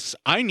 yes,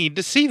 I need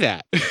to see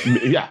that.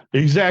 Yeah,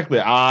 exactly.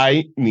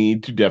 I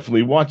need to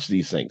definitely watch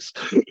these things.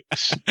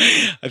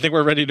 I think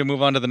we're ready to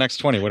move on to the next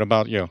 20. What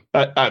about you?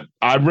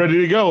 I'm ready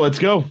to go. Let's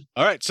go.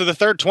 All right, so the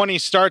third 20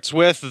 starts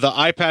with the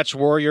eye patch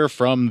warrior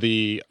from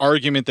the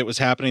argument that was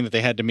happening that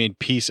they had to make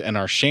peace and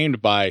are shamed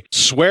by,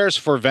 swears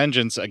for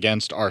vengeance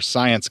against our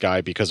science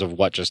guy because of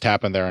what just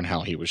happened there and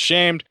how he was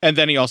shamed. And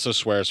then he also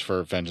swears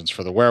for vengeance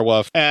for the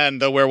werewolf. And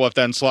the werewolf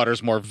then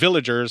slaughters more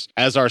villagers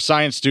as our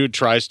science dude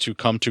tries to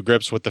come to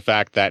grips with the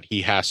fact that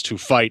he has to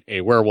fight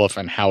a werewolf,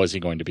 and how is he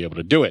going to be able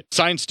to do it?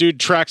 Science dude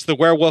tracks the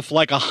werewolf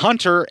like a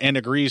hunter and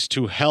agrees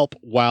to help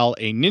while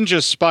a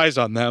ninja spies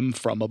on them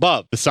from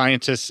above. The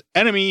scientist's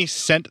enemy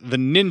sent the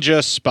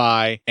ninja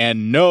spy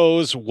and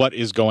knows what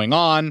is going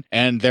on,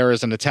 and there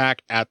is an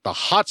attack at the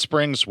hot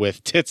springs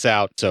with tits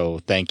out. So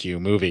thank you,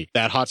 movie.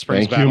 That hot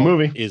springs battle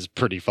is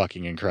pretty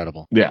fucking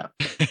incredible. Yeah.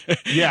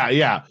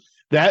 Yeah.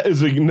 That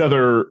is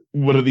another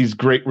one of these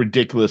great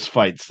ridiculous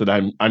fights that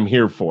I'm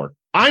here for.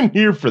 I'm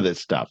here for this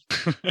stuff.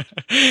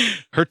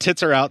 Her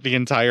tits are out the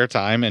entire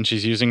time, and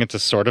she's using it to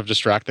sort of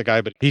distract the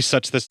guy, but he's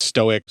such this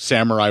stoic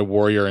samurai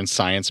warrior and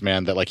science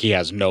man that, like, he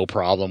has no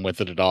problem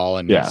with it at all,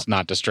 and he's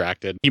not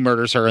distracted. He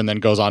murders her and then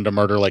goes on to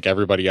murder, like,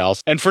 everybody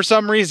else. And for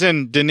some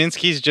reason,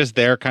 Daninsky's just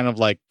there kind of,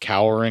 like,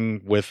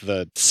 cowering with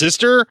the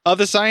sister of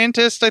the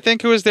scientist, I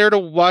think, who is there to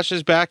watch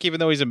his back,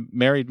 even though he's a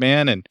married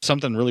man, and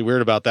something really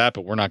weird about that,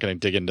 but we're not going to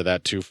dig into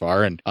that too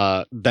far. And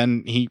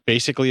then he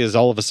basically is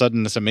all of a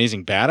sudden this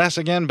amazing badass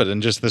again, but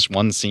in just this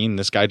one scene,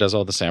 this guy does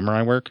all the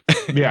samurai work.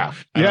 Yeah,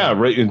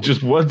 right. In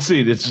just one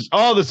scene, it's just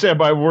all the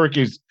samurai work.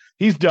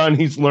 He's done.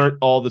 He's learned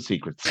all the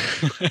secrets.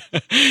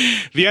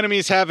 The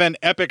enemies have an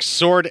epic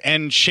sword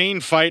and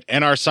chain fight,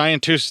 and our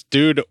scientist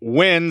dude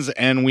wins,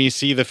 and we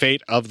see the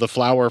fate of the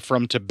flower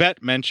from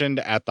Tibet mentioned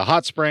at the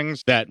hot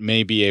springs. That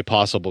may be a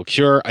possible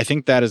cure. I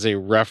think that is a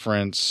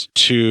reference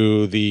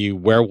to the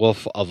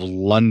Werewolf of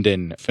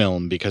London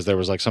film, because there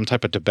was like some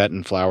type of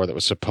Tibetan flower that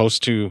was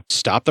supposed to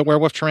stop the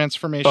werewolf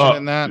transformation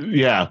in that.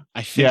 Yeah.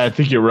 I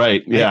think you're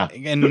right. Yeah.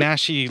 And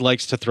Nashi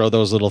likes to throw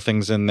those little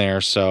things in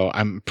there, so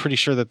I'm pretty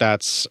sure that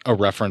that's a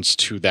reference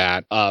to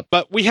that.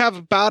 But we have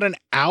about an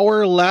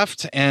hour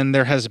left, and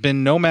there has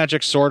been no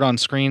magic sword on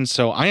screen,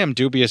 so I am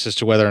dubious as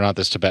to whether or not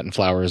this Tibetan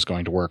flower is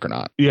going to work or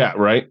not. Yeah,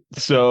 right.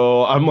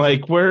 So I'm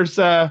like, where's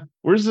the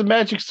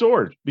magic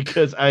sword?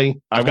 Because I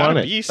want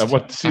it. Beast. I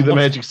want to see the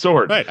magic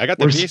sword. Right. I got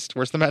the beast.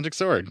 Where's the magic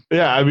sword?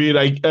 Yeah. I mean,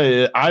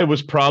 I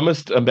was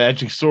promised a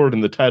magic sword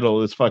in the title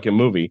of this fucking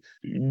movie.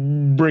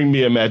 Bring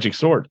me a magic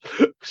sword.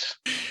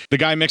 The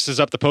guy mixes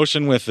up the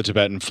potion with the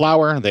Tibetan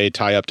flower. They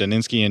tie up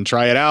Daninsky and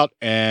try it out,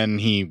 and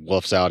he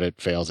wolfs out.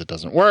 It fails. It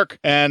doesn't work.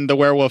 And the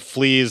werewolf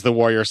flees the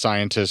warrior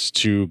scientist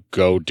to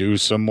go do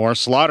some more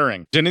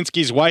slaughtering.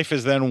 Daninsky's wife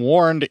is then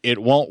warned it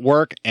won't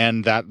work,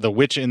 and that the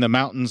witch in the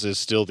mountains is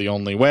still the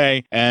only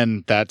way.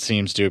 And that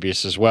seems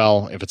dubious as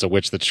well. If it's a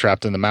witch that's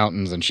trapped in the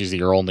mountains and she's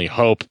your only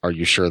hope, are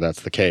you sure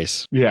that's the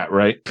case? Yeah,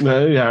 right.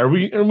 Yeah. Are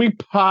we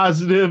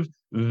positive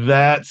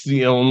that's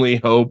the only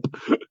hope?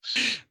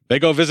 They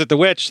go visit the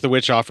witch. The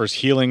witch offers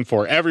healing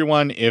for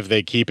everyone if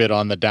they keep it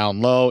on the down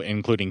low,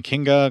 including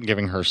Kinga,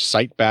 giving her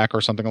sight back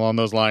or something along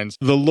those lines.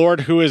 The lord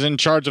who is in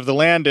charge of the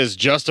land is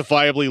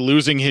justifiably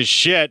losing his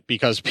shit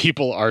because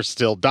people are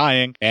still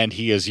dying, and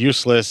he is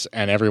useless,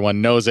 and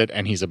everyone knows it,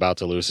 and he's about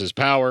to lose his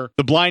power.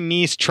 The blind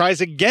niece tries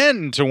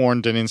again to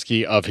warn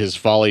Daninsky of his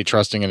folly,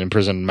 trusting an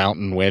imprisoned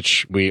mountain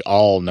witch. We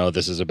all know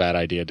this is a bad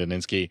idea,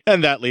 Daninsky,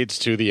 and that leads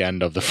to the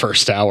end of the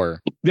first hour.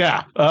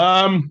 Yeah.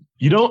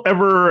 You don't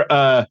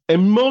ever,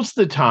 and most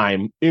of the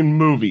time in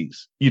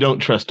movies, you don't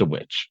trust a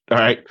witch. All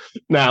right.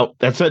 Now,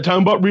 that's not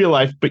talking about real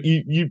life, but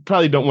you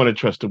probably don't want to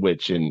trust a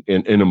witch in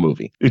a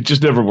movie. It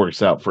just never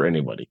works out for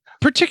anybody.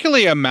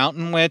 Particularly a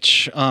mountain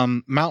witch.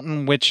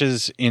 Mountain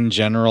witches in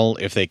general,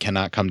 if they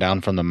cannot come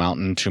down from the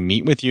mountain to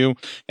meet with you,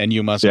 and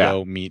you must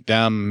go meet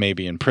them,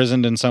 maybe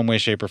imprisoned in some way,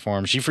 shape, or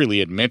form. She freely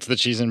admits that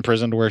she's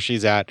imprisoned where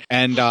she's at.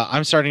 And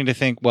I'm starting to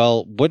think,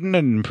 well, wouldn't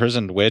an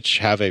imprisoned witch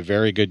have a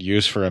very good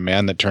use for a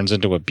man that turns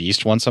into a beast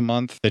once a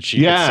month that she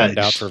could send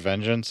out for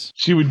vengeance?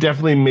 She would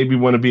definitely maybe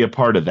want to be a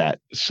part of that.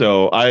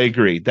 So I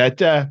agree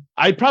that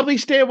I'd probably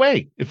stay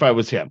away if I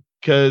was him,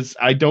 because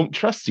I don't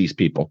trust these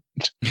people.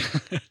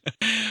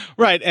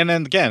 Right. And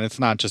then again, it's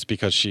not just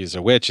because she's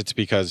a witch. It's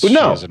because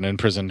she's an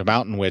imprisoned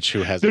mountain witch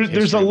who has...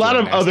 There's a lot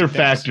of other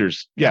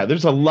factors. Yeah,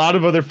 there's a lot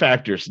of other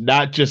factors,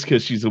 not just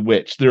because she's a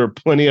witch. There are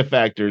plenty of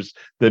factors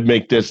that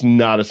make this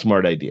not a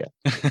smart idea.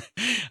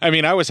 I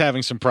mean, I was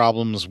having some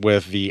problems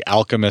with the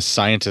alchemist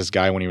scientist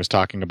guy when he was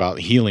talking about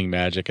healing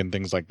magic and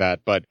things like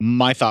that. But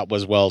my thought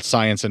was, well,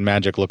 science and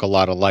magic look a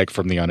lot alike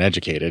from the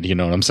uneducated. You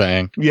know what I'm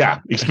saying? Yeah,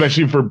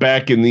 especially for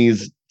back in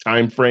these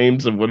time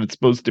frames of what it's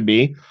supposed to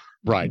be.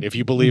 Right. If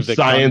you believe that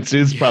science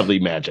is probably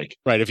magic.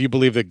 Right. If you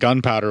believe that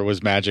gunpowder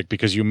was magic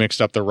because you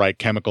mixed up the right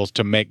chemicals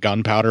to make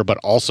gunpowder, but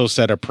also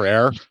said a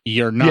prayer,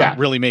 you're not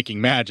really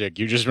making magic.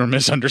 You just were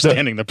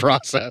misunderstanding the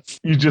process.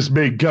 You just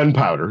made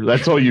gunpowder.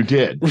 That's all you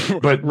did.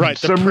 But right,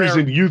 for some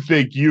reason you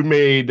think you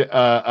made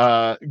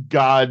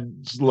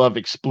God's love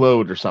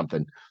explode or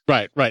something.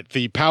 Right.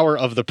 The power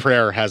of the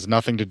prayer has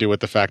nothing to do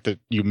with the fact that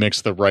you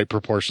mix the right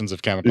proportions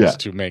of chemicals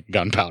to make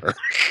gunpowder.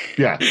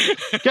 Yeah.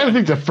 Gotta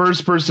think the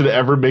first person to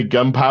ever make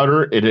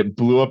gunpowder and it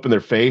blew up in their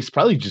face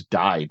probably just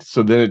died.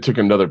 So then it took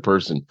another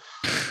person.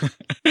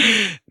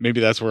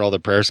 Maybe that's where all the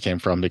prayers came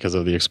from because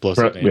of the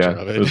explosive nature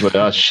of it. It was like,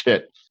 oh,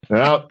 shit.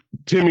 Well,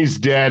 Timmy's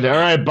dead. All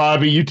right,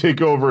 Bobby, you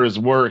take over his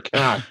work.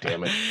 Ah,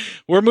 damn it.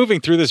 We're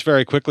moving through this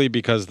very quickly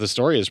because the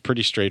story is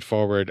pretty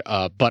straightforward.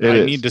 But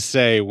I need to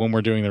say, when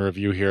we're doing the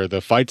review here,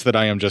 the fights that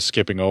I am just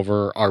skipping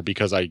over are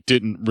because I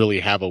didn't really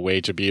have a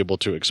way to be able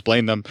to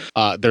explain them.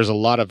 There's a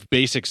lot of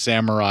basic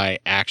samurai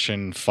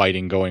action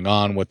fighting going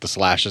on with the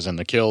slashes and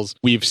the kills.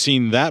 We've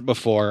seen that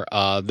before.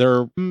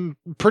 They're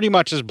pretty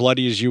much as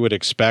bloody as you would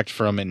expect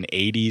from an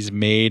 80s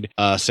made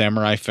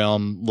samurai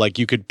film. Like,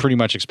 you could pretty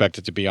much expect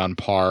it to be on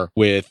par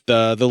with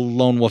the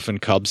Lone Wolf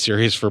and Cub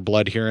series for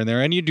blood here and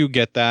there, and you do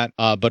get that,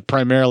 but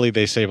primarily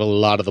they save a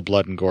lot of the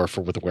blood and gore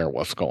for with the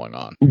werewolf going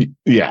on.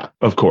 Yeah,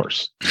 of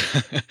course.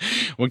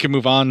 We can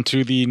move on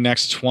to the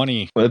next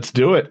 20. Let's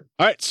do it.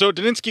 All right, so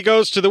Daninsky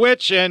goes to the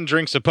witch and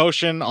drinks a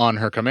potion on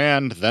her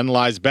command, then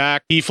lies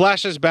back. He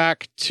flashes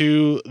back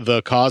to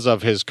the cause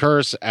of his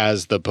curse,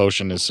 as the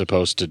potion is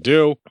supposed to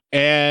do,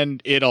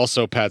 and it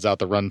also pads out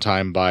the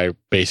runtime by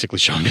basically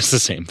showing us the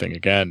same thing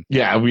again.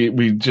 Yeah, you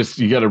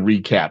got to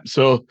recap.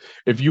 So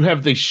if you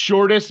have the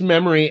shortest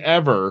memory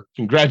ever,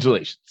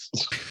 congratulations.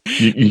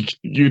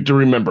 you to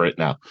remember it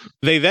now.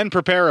 They then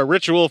prepare a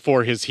ritual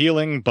for his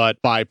healing,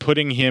 but by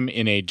putting him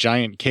in a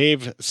giant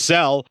cave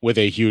cell with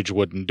a huge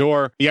wooden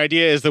door. The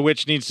idea is the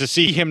witch needs to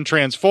see him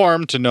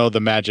transform to know the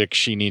magic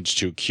she needs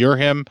to cure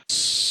him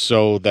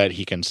so that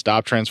he can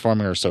stop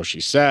transforming, or so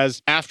she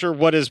says. After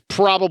what is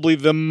probably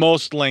the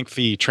most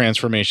lengthy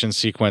transformation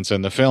sequence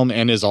in the film,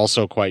 and is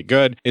also quite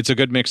good, it's a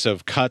good mix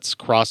of cuts,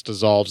 cross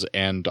dissolves,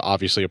 and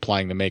obviously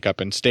applying the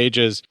makeup in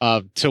stages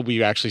till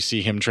we actually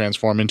see him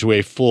transform into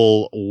a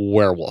full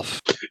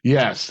werewolf.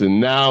 Yes, and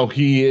now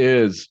he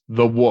is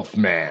the Wolf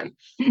Man.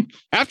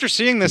 After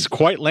seeing this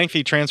quite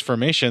lengthy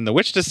transformation, the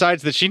witch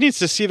decides that she needs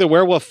to see the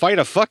werewolf fight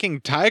a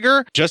fucking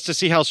tiger just to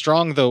see how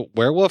strong the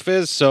werewolf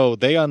is, so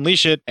they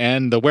unleash it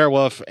and the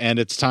werewolf, and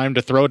it's time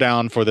to throw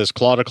down for this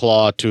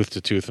claw-to-claw,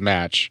 tooth-to-tooth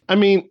match. I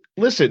mean,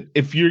 listen,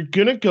 if you're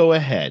going to go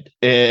ahead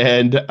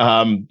and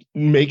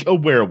make a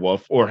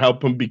werewolf or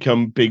help him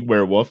become big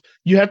werewolf,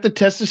 you have to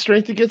test his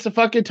strength against a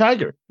fucking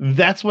tiger.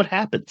 That's what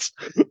happens.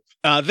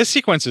 This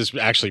sequence is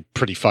actually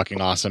pretty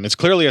fucking awesome. It's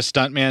clearly a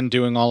stuntman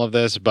doing all of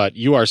this, but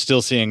you are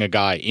still seeing a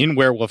guy in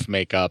werewolf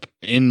makeup,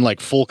 in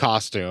like full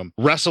costume,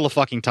 wrestle a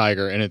fucking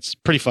tiger, and it's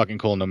pretty fucking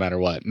cool no matter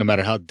what. No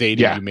matter how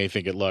dated you may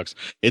think it looks,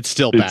 it's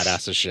still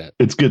badass as shit.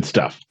 It's good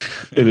stuff.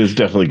 It is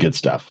definitely good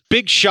stuff.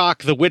 Big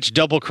shock, the witch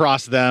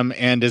double-crossed them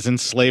and is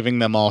enslaving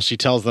them all. She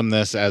tells them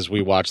this as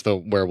we watch the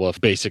werewolf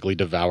basically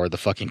devour the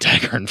fucking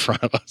tiger in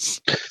front of us.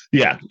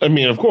 Yeah, I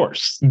mean, of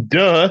course.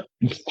 Duh.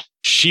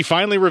 She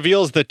finally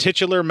reveals the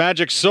titular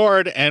magic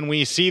sword, and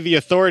we see the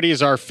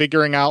authorities are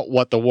figuring out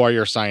what the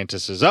warrior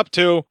scientist is up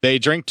to. They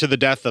drink to the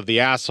death of the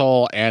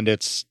asshole, and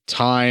it's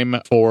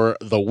time for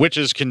the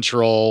witch's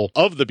control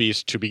of the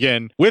beast to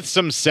begin with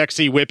some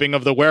sexy whipping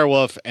of the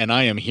werewolf, and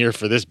I am here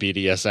for this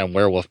BDSM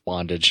werewolf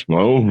bondage.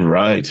 Oh,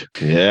 right.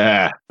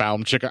 Yeah.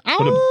 Boom chicka.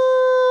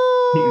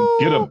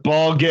 Get a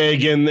ball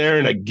gag in there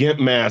and a gimp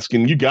mask,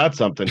 and you got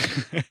something.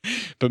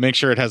 But make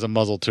sure it has a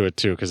muzzle to it,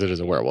 too, because it is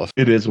a werewolf.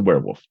 It is a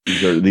werewolf.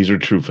 These are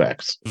true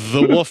facts.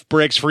 The wolf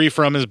breaks free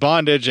from his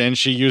bondage, and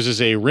she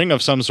uses a ring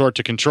of some sort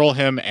to control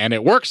him, and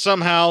it works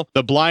somehow.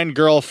 The blind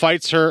girl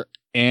fights her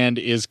and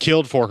is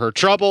killed for her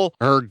trouble.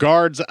 Her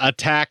guards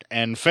attack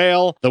and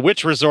fail. The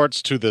witch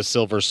resorts to the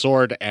silver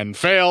sword and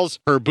fails.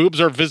 Her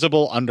boobs are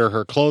visible under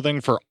her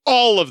clothing for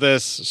all of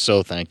this,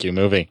 so thank you,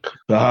 movie.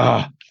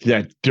 Ah,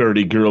 that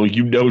dirty girl.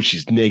 You know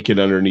she's naked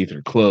underneath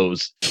her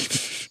clothes.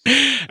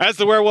 As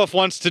the werewolf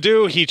wants to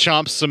do, he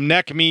chomps some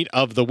neck meat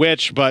of the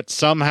witch, but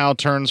somehow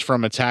turns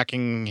from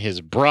attacking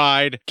his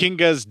bride.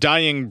 Kinga's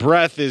dying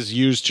breath is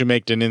used to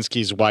make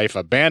Daninsky's wife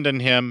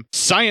abandon him.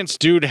 Science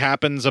Dude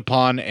happens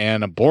upon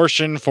an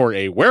abortion for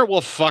a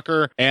werewolf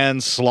fucker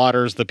and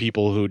slaughters the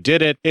people who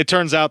did it. It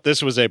turns out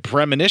this was a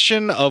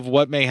premonition of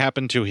what may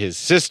happen to his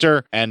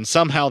sister, and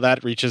somehow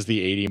that reaches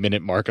the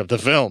 80-minute mark of the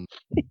film.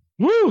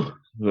 Woo!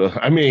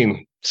 I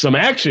mean, some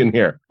action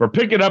here. We're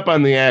picking up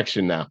on the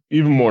action now,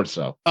 even more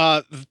so.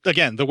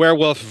 Again, the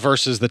werewolf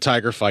versus the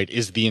tiger fight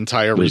is the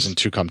entire reason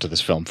to come to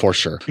this film, for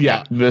sure.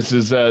 Yeah, this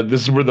is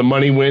where the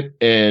money went,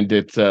 and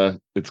it's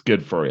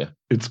good for you.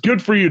 It's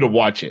good for you to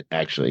watch it,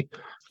 actually.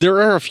 There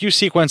are a few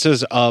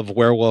sequences of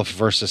werewolf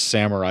versus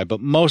samurai,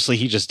 but mostly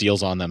he just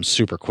deals on them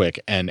super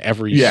quick, and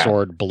every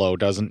sword blow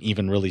doesn't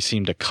even really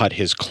seem to cut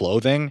his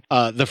clothing.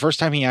 The first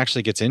time he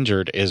actually gets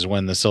injured is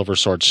when the silver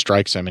sword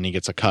strikes him and he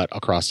gets a cut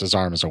across his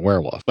arm as a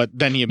werewolf. But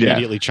then he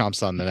immediately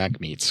chomps on the neck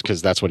meats,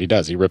 because that's what he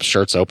does. He rips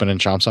shirts open and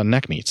chomps on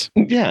neck meats.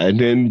 Yeah, and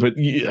then, but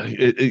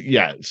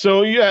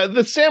so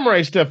the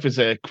samurai stuff is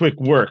a quick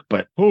work,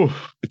 but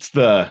it's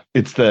the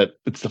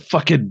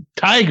fucking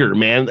tiger,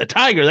 man. The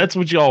tiger, that's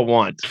what y'all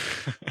want.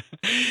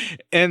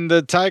 And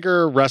the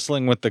tiger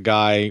wrestling with the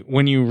guy,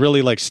 when you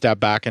really like step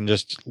back and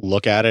just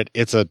look at it,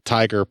 it's a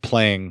tiger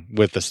playing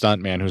with the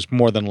stuntman who's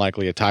more than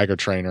likely a tiger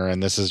trainer,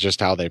 and this is just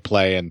how they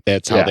play, and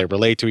it's how they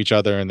relate to each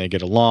other and they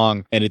get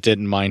along. And it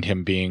didn't mind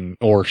him being,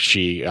 or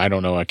she, I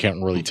don't know, I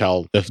can't really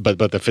tell, but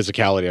the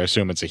physicality, I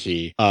assume it's a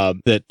he,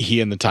 that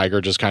he and the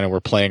tiger just kind of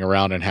were playing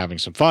around and having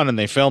some fun, and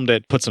they filmed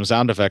it, put some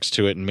sound effects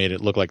to it, and made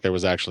it look like there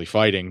was actually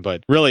fighting.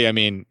 But really, I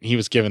mean, he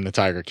was giving the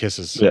tiger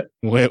kisses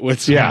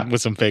with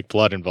some fake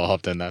blood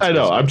involved in that. I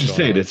know. I'm just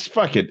saying,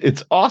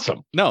 it's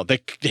awesome. No, they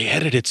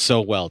edit it so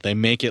well. They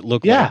make it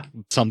look like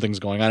something's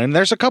going on. And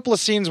there's a couple of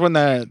scenes when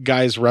the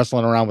guy's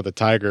wrestling around with a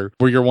tiger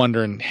where you're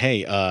wondering,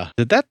 hey,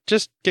 did that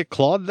just get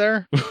clawed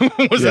there?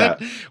 was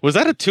that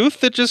a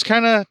tooth that just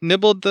kind of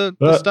nibbled the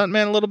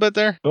stuntman a little bit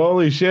there?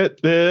 Holy shit.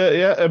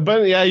 You're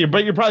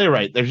probably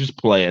right. They're just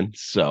playing.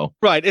 So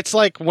right. It's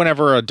like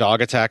whenever a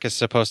dog attack is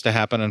supposed to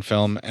happen in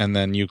film, and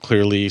then you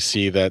clearly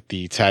see that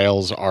the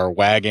tails are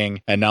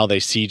wagging, and now they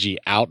CG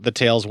out the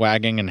tails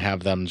wagging and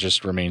have them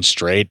just remain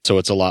straight, so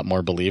it's a lot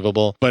more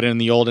believable. But in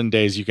the olden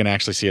days, you can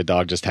actually see a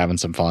dog just having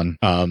some fun.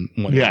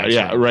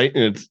 Right.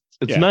 And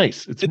it's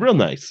nice. It's real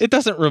nice. It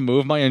doesn't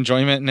remove my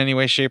enjoyment in any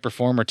way, shape, or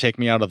form, or take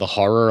me out of the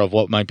horror of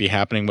what might be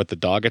happening with the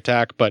dog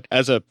attack. But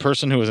as a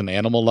person who is an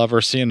animal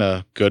lover, seeing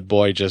a good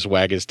boy just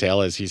wag his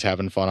tail as he's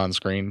having fun on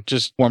screen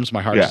just warms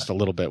my heart just a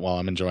little bit while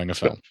I'm enjoying a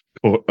film.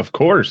 Of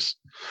course.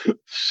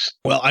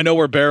 Well, I know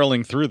we're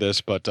barreling through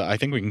this, but I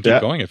think we can keep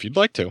going if you'd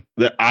like to.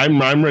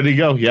 I'm ready to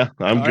go. Yeah,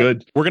 I'm good.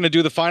 Right. We're going to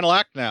do the final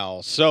act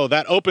now. So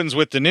that opens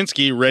with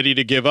Daninsky ready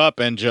to give up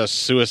and just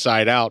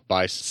suicide out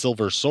by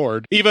silver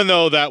sword. Even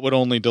though that would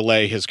only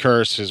delay his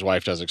curse, his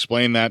wife does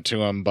explain that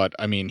to him. But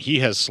I mean, he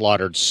has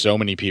slaughtered so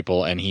many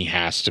people and he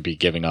has to be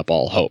giving up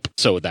all hope.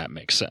 So that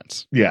makes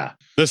sense. Yeah.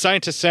 The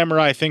scientist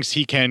samurai thinks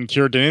he can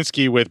cure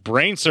Daninsky with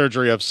brain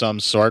surgery of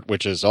some sort,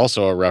 which is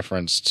also a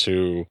reference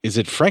to, is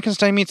it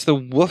Frankenstein meets the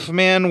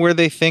Wolfman, where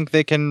they think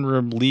they can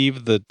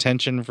relieve the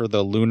tension for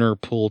the lunar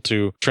pool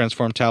to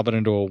transform Talbot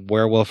into a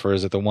werewolf, or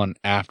is it the one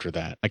after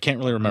that? I can't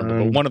really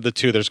remember, but one of the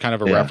two, there's kind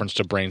of a reference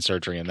to brain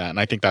surgery in that, and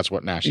I think that's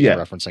what Nash is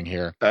referencing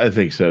here. I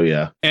think so,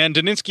 yeah. And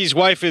Daninsky's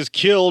wife is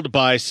killed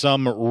by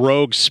some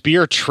rogue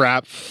spear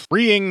trap,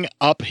 freeing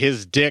up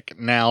his dick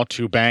now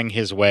to bang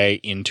his way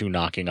into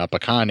knocking up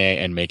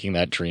Akane and making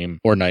that dream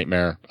or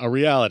nightmare a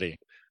reality.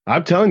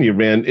 I'm telling you,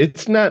 man,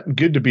 it's not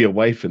good to be a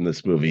wife in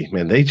this movie.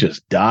 Man, they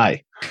just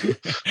die.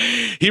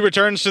 He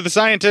returns to the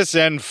scientist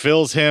and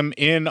fills him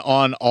in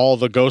on all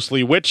the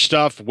ghostly witch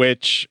stuff,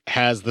 which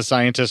has the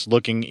scientist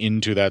looking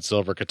into that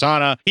silver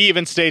katana. He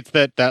even states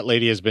that that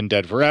lady has been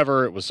dead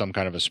forever. It was some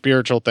kind of a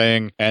spiritual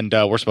thing. And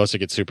we're supposed to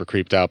get super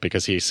creeped out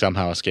because he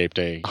somehow escaped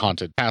a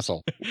haunted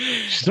castle.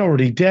 She's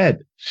already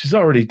dead. She's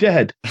already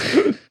dead.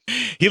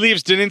 He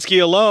leaves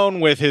Daninsky alone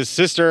with his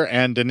sister,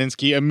 and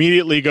Daninsky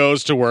immediately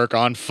goes to work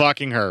on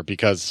fucking her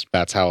because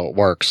that's how it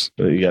works.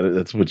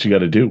 That's what you got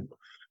to do.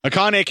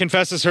 Akane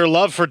confesses her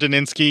love for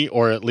Daninsky,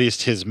 or at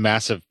least his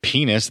massive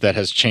penis that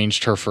has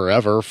changed her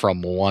forever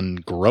from one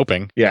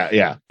groping.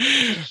 Yeah.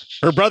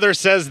 Her brother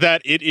says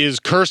that it is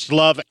cursed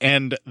love,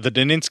 and the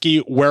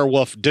Daninsky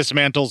werewolf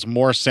dismantles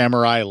more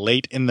samurai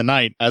late in the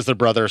night, as the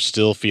brother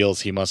still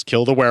feels he must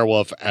kill the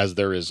werewolf as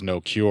there is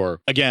no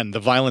cure. Again, the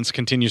violence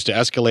continues to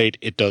escalate.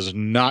 It does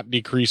not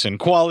decrease in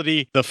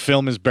quality. The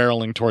film is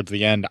barreling towards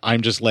the end.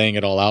 I'm just laying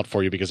it all out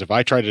for you because if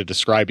I try to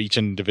describe each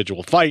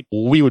individual fight,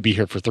 we would be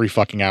here for 3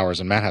 fucking hours,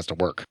 and Matt has to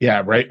work.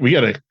 Yeah, right. We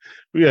gotta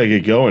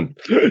get going.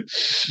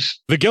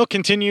 The guilt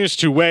continues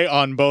to weigh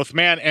on both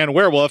man and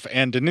werewolf,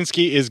 and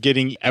Daninsky is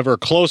getting ever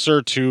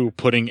closer to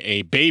putting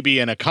a baby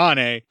in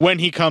Akane when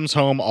he comes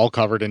home all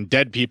covered in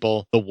dead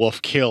people, the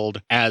wolf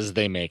killed as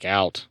they make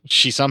out.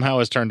 She somehow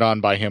is turned on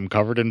by him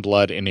covered in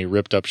blood in a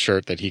ripped up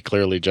shirt that he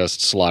clearly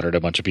just slaughtered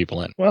a bunch of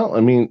people in. Well, I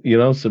mean,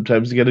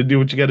 sometimes you got to do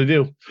what you got to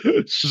do.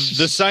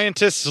 The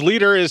scientist's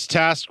leader is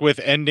tasked with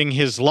ending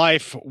his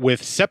life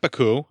with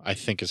seppuku, I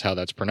think is how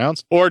that's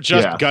pronounced, or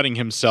just gutting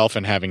himself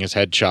and having his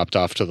head chopped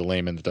off to the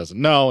layman that doesn't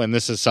know, and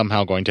this is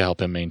somehow going to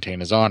help him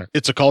maintain his honor.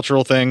 It's a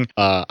cultural thing,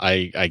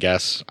 I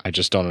guess. I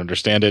just don't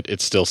understand it.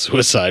 It's still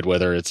suicide,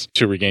 whether it's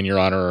to regain your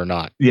honor or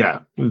not. Yeah,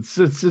 it's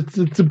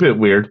a bit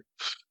weird.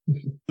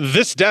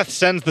 This death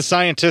sends the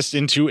scientist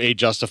into a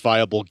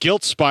justifiable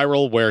guilt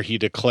spiral where he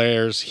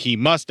declares he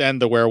must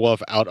end the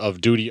werewolf out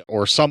of duty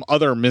or some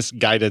other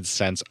misguided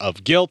sense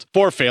of guilt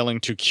for failing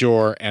to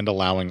cure and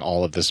allowing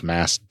all of this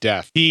mass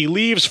death. He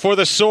leaves for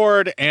the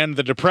sword, and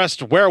the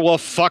depressed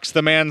werewolf fucks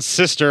the man's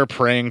sister,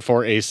 praying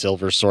for a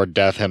silver sword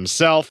death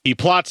himself. He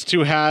plots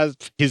to have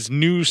his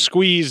new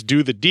squeeze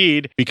do the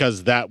deed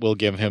because that will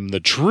give him the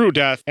true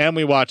death, and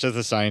we watch as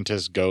the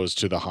scientist goes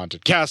to the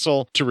haunted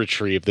castle to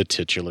retrieve the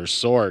titular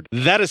sword.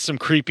 That is some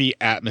creepy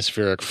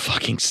atmospheric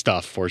fucking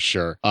stuff for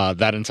sure.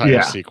 That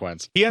entire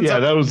sequence.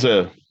 That was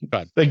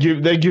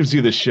that gives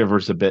you the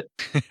shivers a bit.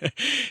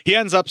 He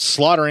ends up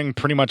slaughtering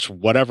pretty much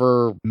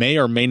whatever may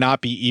or may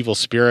not be evil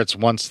spirits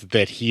once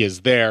that he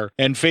is there,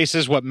 and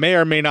faces what may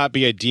or may not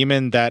be a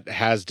demon that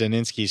has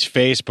Daninsky's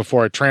face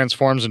before it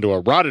transforms into a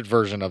rotted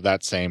version of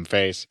that same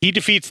face. He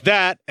defeats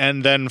that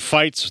and then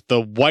fights the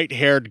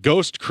white-haired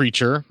ghost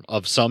creature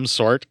of some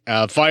sort.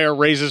 Fire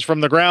raises from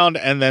the ground,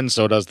 and then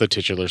so does the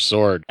titular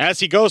sword. As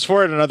he goes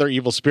for it, another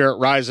evil spirit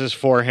rises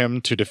for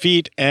him to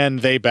defeat, and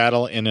they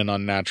battle in an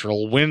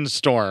unnatural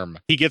windstorm.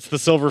 He gets the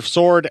silver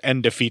sword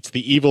and defeats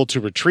the evil to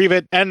retrieve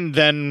it, and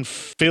then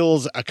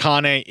fills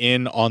Akane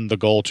in on the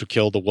goal to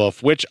kill the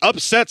wolf, which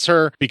upsets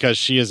her because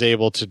she is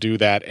able to do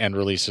that and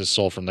release his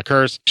soul from the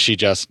curse. She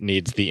just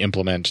needs the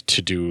implement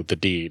to do the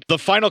deed. The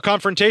final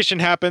confrontation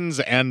happens,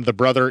 and the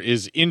brother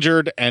is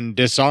injured and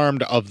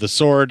disarmed of the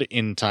sword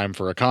in time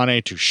for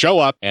Akane to show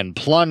up and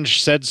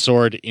plunge said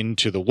sword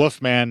into the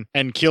wolfman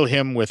and kill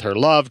him with her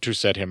love to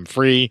set him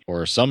free,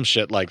 or some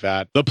shit like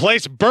that. The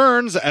place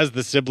burns as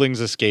the siblings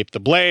escape the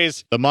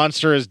blaze. The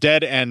monster is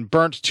dead and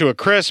burnt to a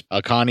crisp.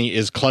 Akane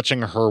is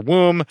clutching her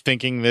womb,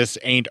 thinking this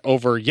ain't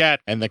over yet,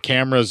 and the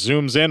camera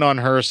zooms in on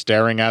her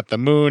staring at the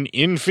moon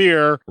in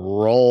fear.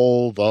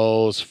 Roll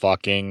those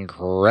fucking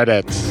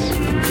credits.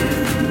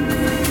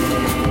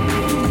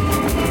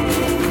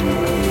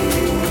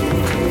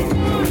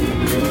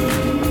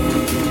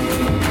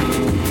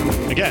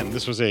 Again,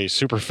 this was a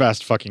super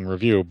fast fucking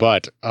review,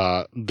 but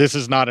this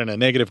is not in a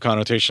negative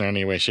connotation in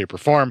any way, shape, or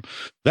form.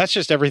 That's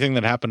just everything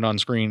that happened on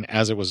screen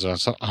as it was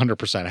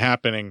 100%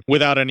 happening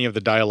without any of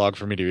the dialogue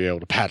for me to be able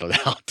to pad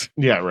it out.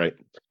 Yeah, right.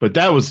 But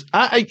that was,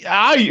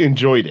 I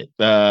enjoyed it.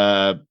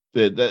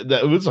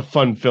 It was a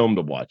fun film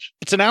to watch.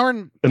 It's an hour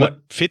and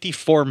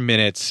 54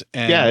 minutes.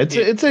 And yeah,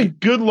 it's a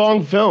good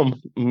long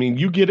film. I mean,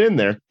 you get in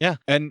there. Yeah,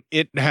 and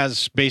it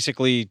has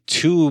basically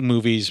two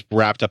movies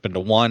wrapped up into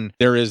one.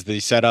 There is the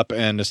setup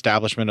and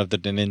establishment of the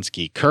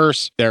Daninsky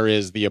curse. There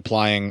is the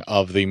applying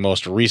of the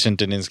most recent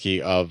Daninsky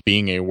of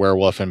being a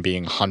werewolf and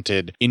being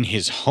hunted in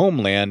his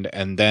homeland,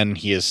 and then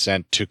he is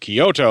sent to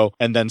Kyoto,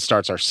 and then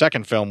starts our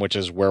second film, which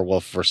is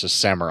Werewolf versus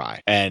Samurai.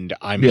 And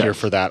I'm here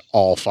for that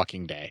all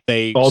fucking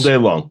day. All day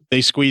long.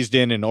 They squeezed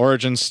in an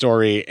origin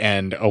story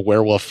and a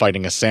werewolf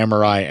fighting a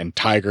samurai and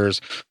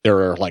tigers. There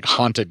are like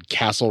haunted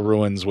castle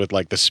ruins with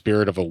like the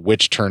spirit of a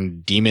witch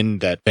turned demon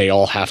that they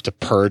all have to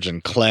purge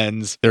and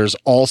cleanse. There's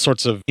all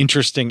sorts of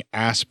interesting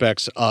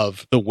aspects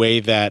of the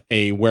way that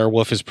a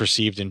werewolf is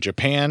perceived in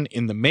Japan.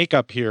 In the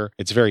makeup here,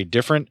 it's very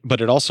different,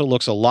 but it also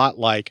looks a lot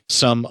like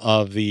some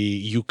of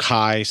the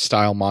yokai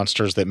style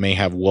monsters that may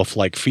have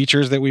wolf-like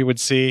features that we would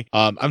see.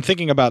 I'm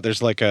thinking about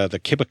there's like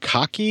the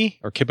Kibakaki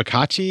or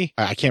Kibakachi.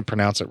 I can't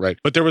pronounce it right.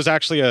 But there was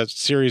actually a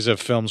series of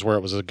films where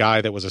it was a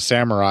guy that was a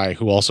samurai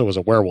who also was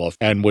a werewolf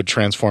and would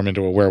transform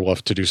into a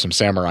werewolf to do some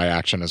samurai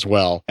action as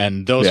well.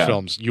 And those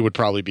films you would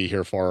probably be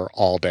here for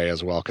all day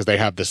as well, because they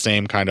have the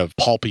same kind of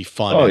pulpy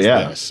fun as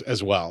this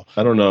as well.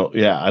 I don't know.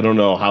 Yeah, I don't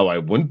know how I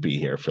wouldn't be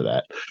here for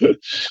that.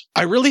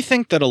 I really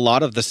think that a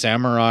lot of the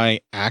samurai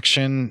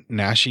action,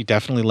 Nashi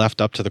definitely left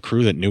up to the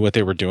crew that knew what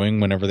they were doing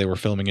whenever they were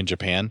filming in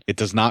Japan. It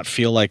does not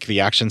feel like the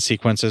action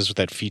sequences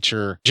that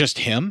feature just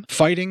him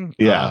fighting.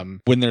 Yeah.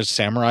 When there's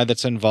samurai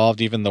that's involved,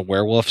 even the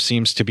werewolf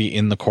seems to be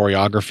in the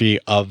choreography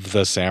of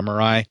the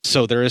samurai.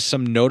 So there is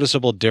some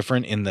noticeable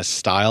difference in the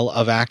style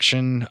of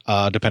action,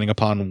 depending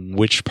upon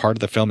which part of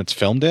the film it's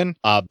filmed in.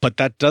 But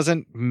that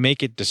doesn't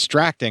make it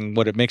distracting.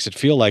 What it makes it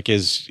feel like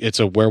is it's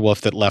a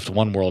werewolf that left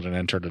one world and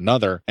entered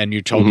another, and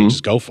you totally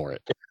just go for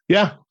it.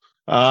 Yeah.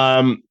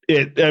 I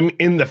mean,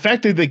 in the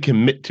fact that they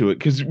commit to it,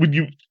 because when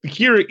you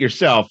hear it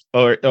yourself,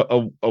 or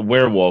a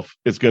werewolf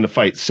is going to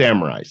fight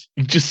samurais,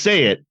 you just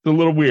say it. It's a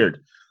little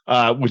weird.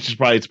 Which is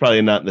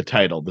probably not in the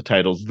title. The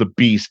title's The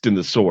Beast and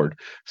the Sword.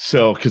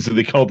 So, because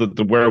they called it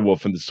The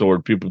Werewolf and the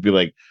Sword, people would be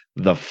like,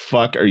 the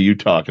fuck are you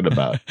talking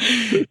about?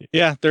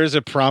 Yeah, there's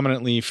a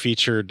prominently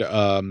featured,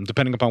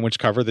 depending upon which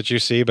cover that you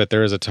see, but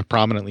there is a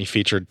prominently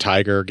featured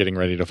tiger getting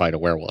ready to fight a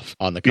werewolf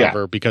on the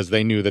cover because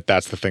they knew that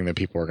that's the thing that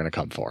people were going to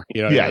come for.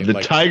 You know what I mean?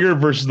 The tiger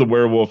versus the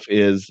werewolf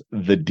is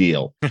the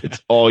deal.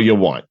 It's all you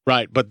want.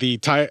 Right, but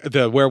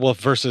the werewolf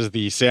versus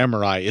the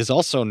samurai is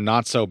also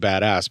not so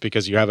badass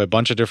because you have a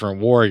bunch of different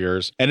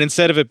warriors, and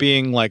instead of it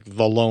being like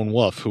the lone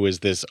wolf, who is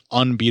this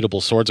unbeatable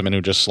swordsman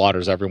who just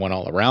slaughters everyone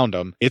all around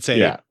him, it's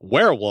a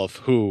werewolf werewolf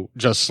who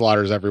just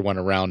slaughters everyone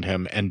around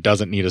him and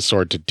doesn't need a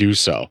sword to do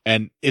so.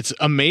 And it's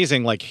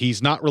amazing, like,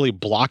 he's not really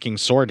blocking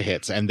sword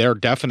hits, and they're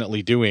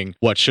definitely doing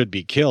what should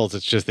be kills.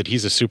 It's just that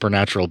he's a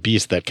supernatural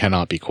beast that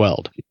cannot be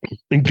quelled.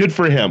 And good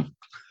for him.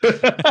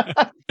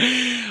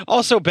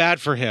 Also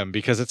bad for him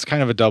because it's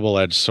kind of a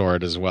double-edged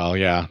sword as well.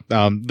 Yeah.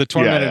 The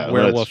tormented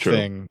werewolf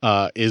thing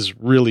is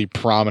really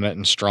prominent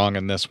and strong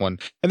in this one.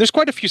 And there's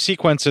quite a few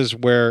sequences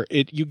where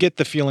you get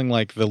the feeling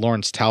like the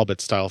Lawrence Talbot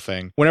style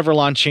thing. Whenever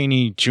Lon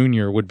Chaney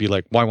Jr. would be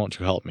like, why won't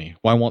you help me?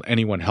 Why won't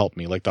anyone help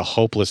me? Like the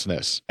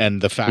hopelessness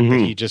and the fact that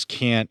he just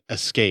can't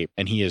escape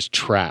and he is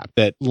trapped.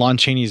 That Lon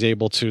Chaney is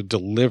able to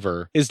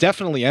deliver is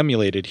definitely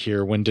emulated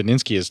here when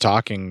Daninsky is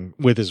talking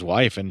with his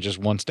wife and just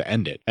wants to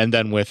end it. And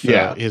then with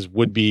his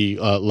would-be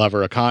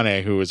lover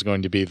Akane, who is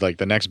going to be like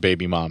the next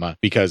baby mama,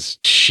 because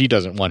she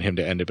doesn't want him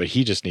to end it, but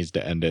he just needs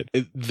to end it.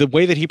 The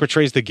way that he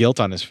portrays the guilt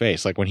on his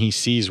face, like when he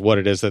sees what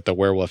it is that the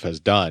werewolf has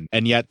done,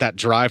 and yet that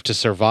drive to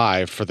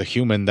survive for the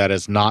human that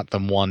is not the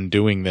one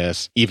doing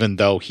this, even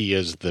though he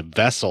is the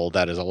vessel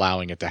that is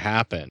allowing it to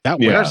happen, that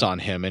wears on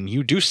him. And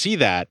you do see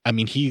that. I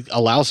mean, he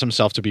allows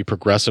himself to be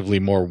progressively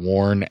more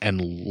worn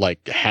and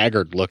like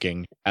haggard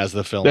looking as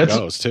the film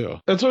goes too.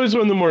 That's always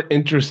one of the more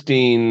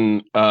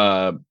interesting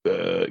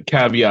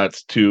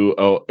caveats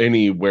to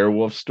any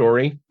werewolf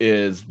story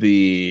is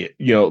the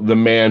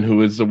man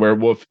who is the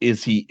werewolf.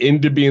 Is he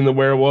into being the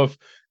werewolf?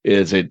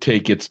 Is it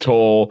take its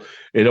toll?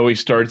 It always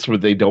starts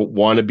with they don't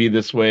want to be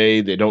this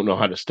way. They don't know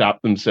how to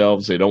stop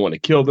themselves. They don't want to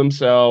kill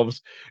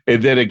themselves.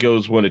 And then it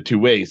goes one of two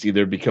ways.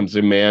 Either it becomes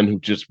a man who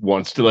just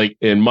wants to, like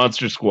in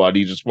Monster Squad,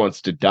 he just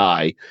wants to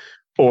die.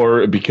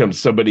 Or it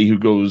becomes somebody who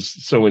goes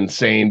so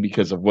insane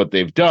because of what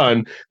they've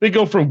done. They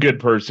go from good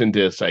person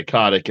to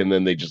psychotic, and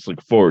then they just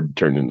look forward to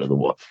turn into the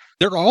wolf.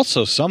 There are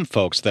also some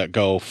folks that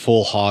go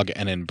full hog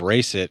and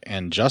embrace it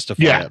and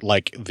justify it,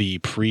 like the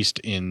priest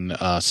in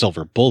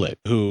Silver Bullet,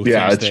 who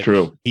thinks that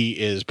true. He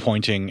is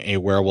pointing a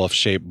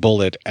werewolf-shaped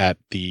bullet at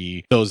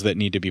those that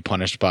need to be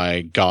punished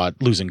by God,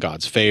 losing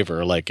God's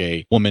favor, like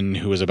a woman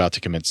who is about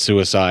to commit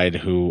suicide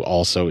who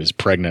also is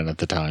pregnant at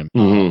the time,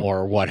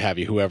 or what have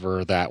you,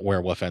 whoever that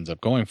werewolf ends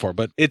up going for.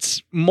 But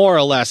it's more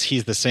or less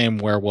he's the same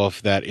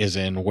werewolf that is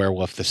in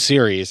Werewolf the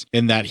series,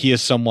 in that he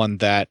is someone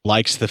that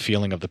likes the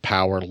feeling of the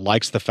power,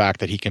 likes the fact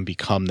that he can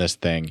become this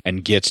thing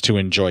and gets to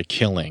enjoy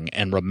killing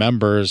and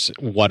remembers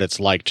what it's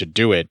like to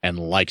do it and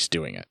likes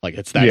doing it. Like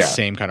it's that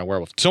same kind of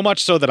werewolf. So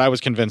much so that I was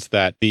convinced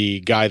that the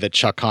guy that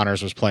Chuck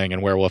Connors was playing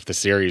in Werewolf the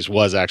series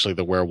was actually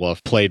the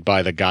werewolf played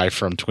by the guy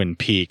from Twin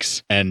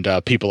Peaks and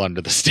People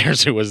Under the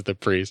Stairs, who was the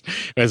priest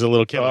as a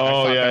little kid.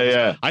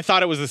 I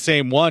thought it was the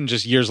same one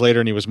just years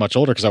later, and he was much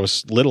older because I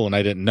was little and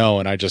I didn't know,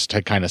 and I just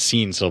had kind of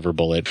seen Silver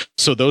Bullet.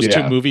 So those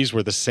two movies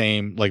were the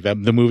same, like the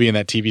movie and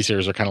that TV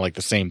series are kind of like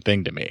the same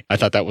thing to me. I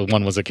thought that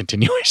one was a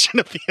continuation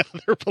of the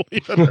other,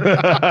 believe it or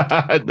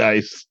not.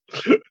 Nice.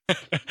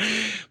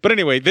 But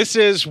anyway, this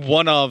is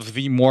one of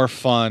the more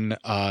fun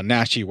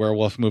Naschy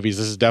werewolf movies.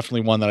 This is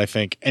definitely one that I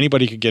think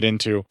anybody could get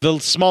into. The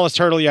smallest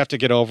hurdle you have to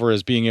get over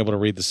is being able to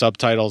read the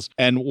subtitles.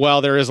 And while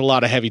there is a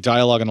lot of heavy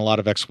dialogue and a lot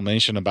of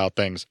explanation about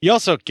things, you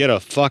also get a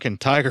fucking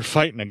tiger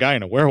fighting a guy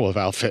in a werewolf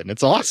outfit, and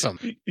it's awesome.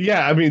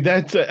 Yeah, I mean,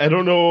 that's I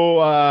don't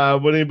know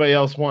what anybody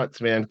else wants,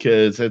 man,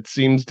 because it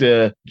seems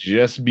to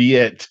just be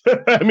it.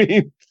 I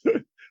mean...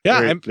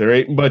 Yeah, there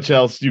ain't much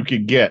else you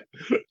could get.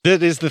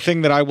 That is the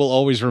thing that I will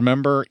always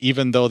remember,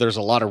 even though there's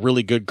a lot of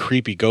really good,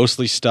 creepy,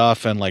 ghostly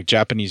stuff and like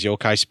Japanese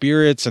yokai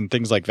spirits and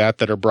things like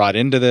that are brought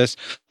into this.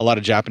 A lot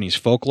of Japanese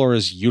folklore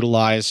is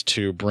utilized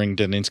to bring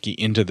Daninsky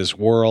into this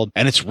world,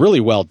 and it's really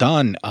well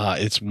done.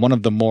 It's one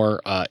of the more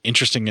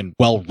interesting and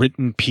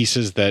well-written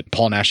pieces that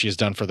Paul Naschy has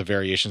done for the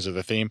variations of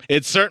the theme.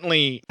 It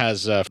certainly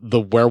has the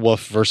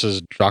werewolf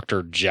versus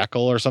Dr.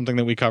 Jekyll or something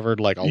that we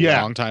covered like a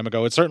long time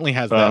ago. It certainly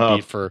has that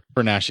beat for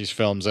Naschy's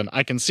films. And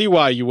I can see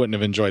why you wouldn't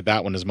have enjoyed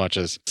that one as much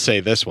as, say,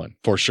 this one,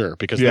 for sure,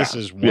 because this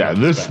is one of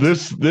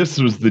this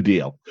was the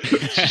deal.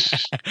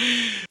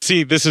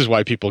 See, this is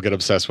why people get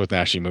obsessed with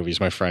Naschy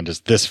movies, my friend,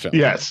 is this film.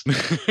 Yes.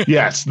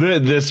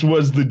 This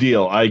was the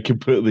deal. I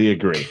completely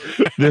agree.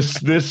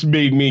 This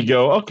made me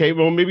go, okay,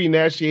 well, maybe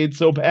Naschy ain't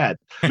so bad.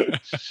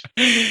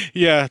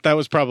 Yeah, that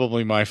was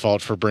probably my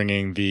fault for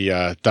bringing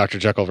the Dr.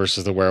 Jekyll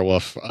versus the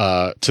werewolf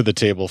to the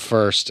table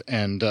first.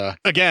 And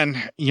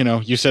again,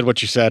 you said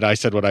what you said, I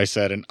said what I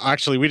said, and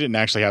actually, we didn't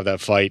actually have that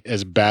fight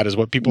as bad as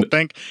what people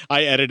think.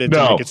 I edited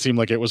to make it seem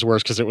like it was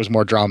worse because it was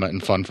more drama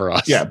and fun for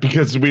us. Yeah,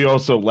 because we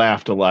also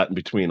laughed a lot in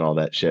between all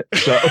that shit.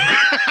 So,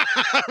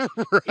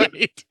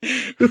 right.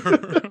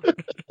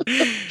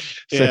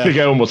 So I think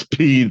I almost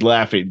peed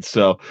laughing.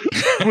 So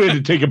we had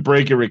to take a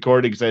break in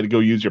recording because I had to go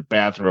use your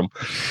bathroom.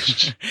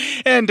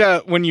 And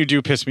when you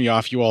do piss me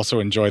off, you also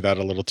enjoy that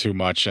a little too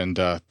much. And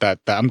that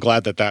I'm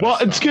glad that. Well,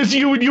 it's because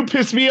you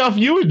piss me off,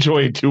 you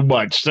enjoy it too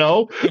much.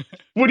 So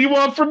What do you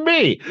want from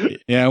me?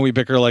 Yeah, we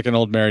bicker like an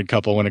old married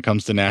couple when it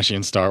comes to Nashi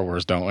and Star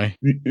Wars, don't we?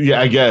 Yeah,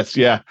 I guess.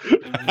 Yeah.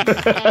 All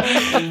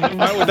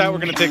right, with that, we're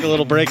going to take a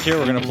little break here.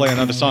 We're going to play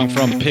another song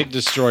from Pig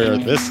Destroyer.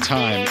 This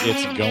time,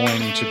 it's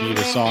going to be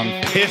the song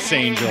Piss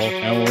Angel.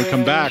 And when we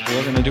come back,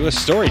 we're going to do a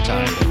story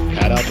time to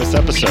pad out this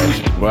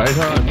episode. Right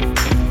on.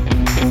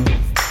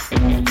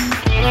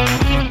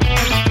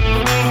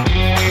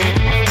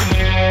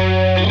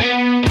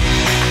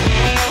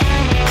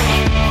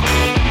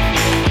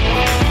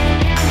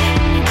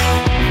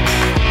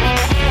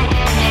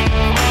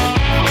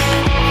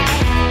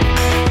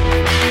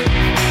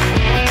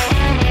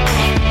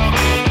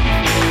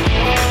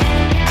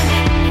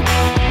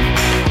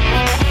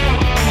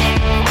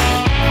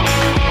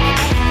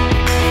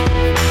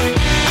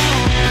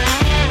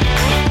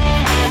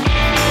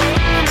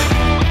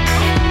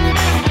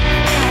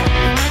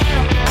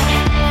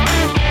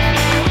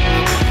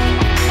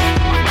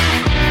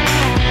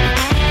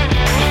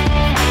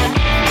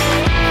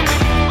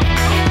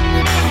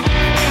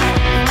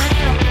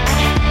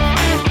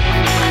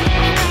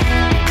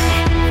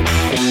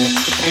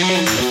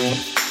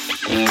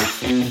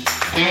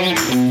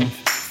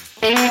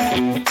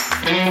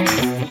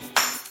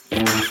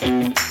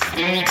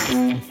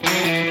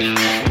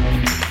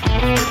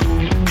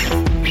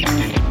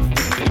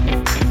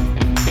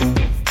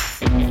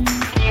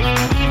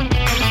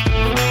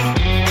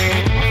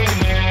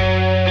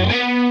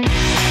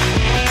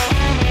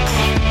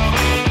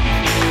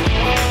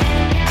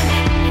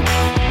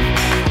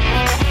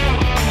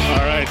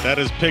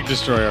 Pig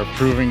Destroyer,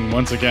 proving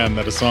once again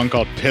that a song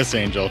called Piss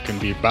Angel can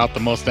be about the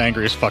most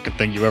angriest fucking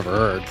thing you ever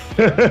heard.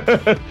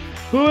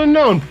 Who would have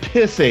known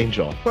Piss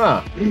Angel?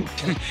 Huh.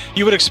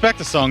 You would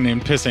expect a song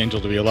named Piss Angel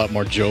to be a lot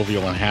more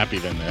jovial and happy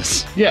than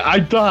this. Yeah, I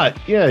thought,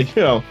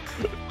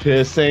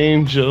 Piss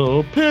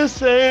Angel,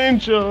 Piss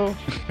Angel.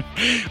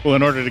 Well,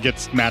 in order to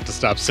get Matt to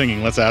stop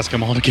singing, let's ask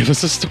him all to give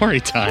us a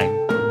story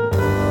time.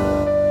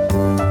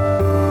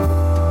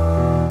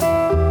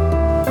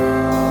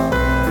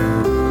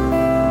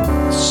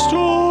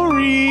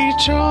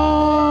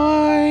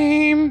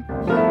 Time.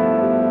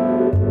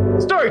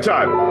 Story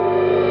time.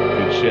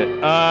 Good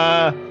shit.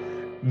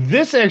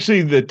 This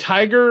actually, the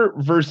tiger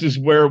versus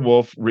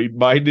werewolf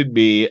reminded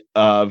me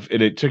of,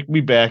 and it took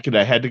me back, and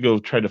I had to go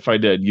try to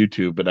find it on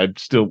YouTube, but I'm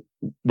still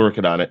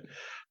working on it.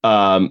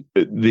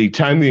 The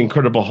time the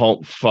Incredible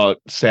Hulk fought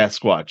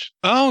Sasquatch.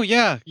 Oh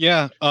yeah.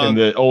 In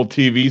the old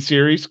TV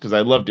series, because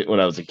I loved it when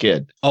I was a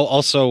kid. Oh,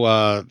 also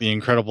not the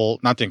Incredible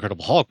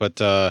Hulk, but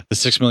the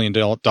 $6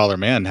 Million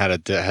Man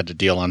had to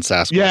deal on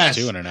Sasquatch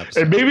too in an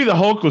episode. And maybe the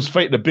Hulk was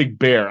fighting a big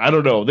bear. I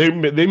don't know.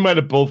 They might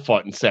have both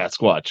fought in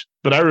Sasquatch,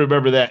 but I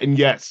remember that. And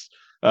yes.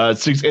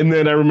 And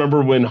then I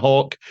remember when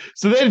Hulk.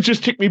 So then it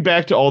just took me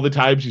back to all the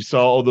times you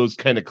saw all those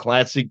kind of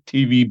classic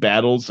TV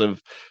battles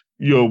of,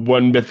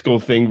 one mythical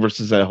thing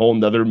versus a whole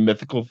nother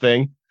mythical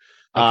thing.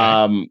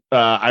 Okay.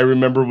 I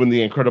remember when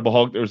the Incredible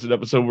Hulk, there was an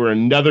episode where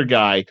another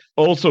guy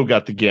also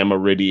got the gamma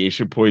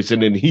radiation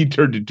poison, and he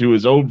turned into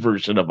his own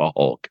version of a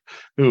Hulk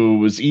who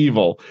was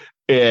evil.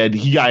 And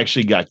he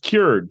actually got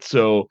cured.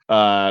 So,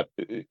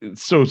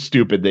 it's so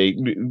stupid. They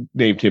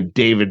named him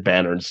David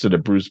Banner instead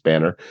of Bruce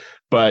Banner.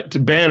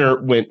 But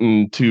Banner went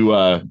in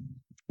to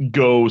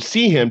go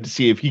see him to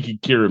see if he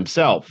could cure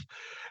himself.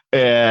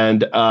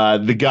 And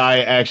the guy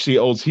actually,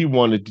 all he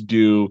wanted to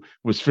do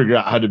was figure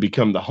out how to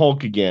become the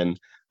Hulk again,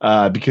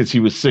 because he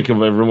was sick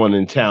of everyone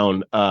in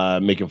town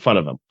making fun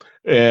of him.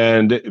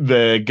 And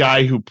the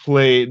guy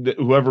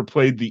whoever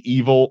played the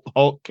evil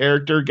Hulk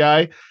character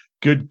guy,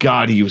 good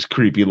God, he was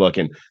creepy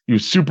looking. He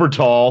was super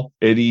tall,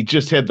 and he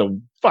just had the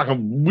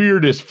fucking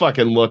weirdest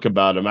fucking look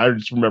about him. I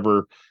just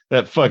remember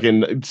that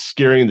fucking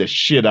scaring the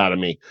shit out of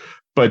me.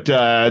 But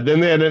then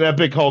they had an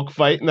epic Hulk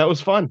fight, and that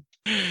was fun.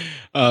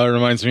 It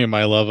reminds me of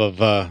my love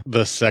of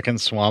the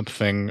second Swamp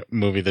Thing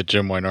movie that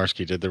Jim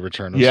Wynorski did, The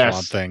Return of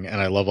Swamp Thing,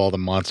 and I love all the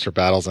monster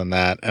battles in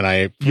that. And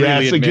I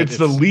really against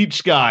the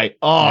leech guy.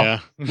 Oh, yeah.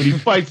 When he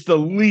fights the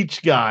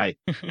leech guy.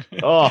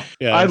 Oh,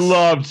 yes. I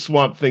loved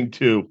Swamp Thing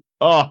too.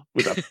 Oh,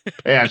 with a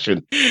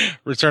passion.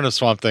 Return of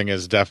Swamp Thing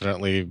is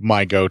definitely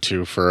my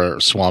go-to for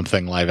Swamp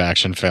Thing live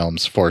action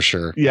films, for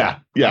sure. Yeah,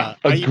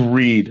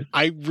 agreed.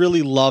 I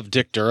really love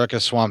Dick Durock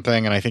as Swamp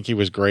Thing, and I think he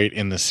was great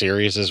in the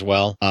series as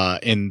well,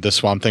 in the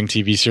Swamp Thing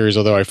TV series,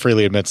 although I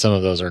freely admit some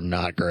of those are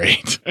not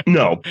great.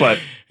 No, but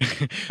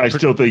I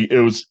still think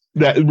it was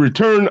that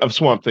Return of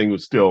Swamp Thing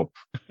was still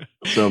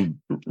some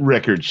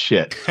record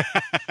shit.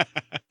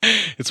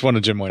 It's one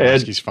of Jim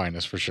Wynorski's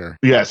finest for sure.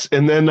 Yes.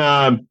 And then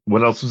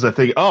what else was I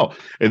thinking? Oh,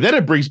 and then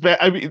it brings back,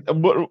 I mean,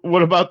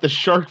 what about the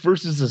shark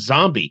versus the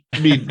zombie? I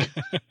mean,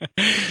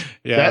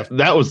 yeah,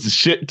 that was the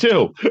shit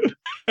too.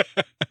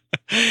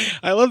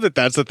 I love that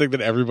that's the thing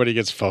that everybody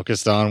gets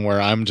focused on, where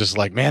I'm just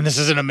like, man, this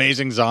is an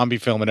amazing zombie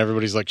film, and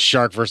everybody's like,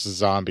 shark versus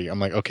zombie. I'm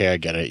like, okay, I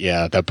get it.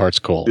 Yeah, that part's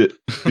cool.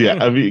 Yeah,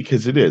 I mean,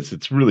 because it is.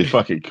 It's really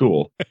fucking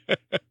cool.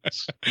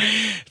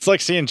 It's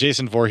like seeing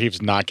Jason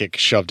Voorhees not get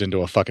shoved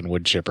into a fucking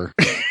wood chipper.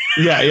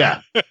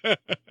 Yeah.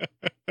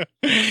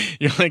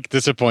 You're like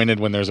disappointed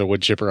when there's a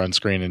wood chipper on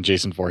screen and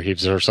Jason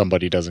Voorhees or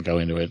somebody doesn't go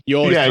into it. You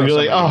always Yeah, throw you're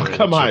like, somebody oh, into a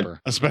come wood on.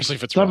 chipper, especially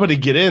if it's Somebody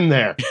wrong. get in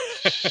there.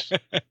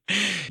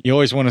 You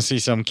always want to see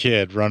some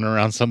kid running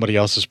around somebody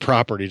else's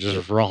property,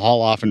 just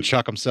haul off and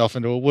chuck himself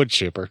into a wood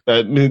chipper.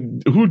 I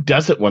mean, who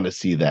doesn't want to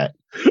see that?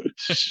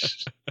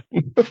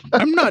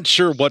 I'm not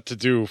sure what to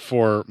do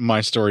for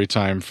my story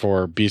time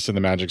for Beast and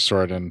the Magic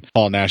Sword and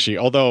Paul Naschy,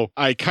 although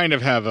I kind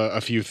of have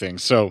a few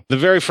things. So the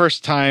very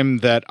first time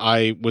that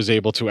I was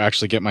able to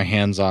actually get my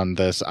hands on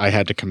this, I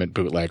had to commit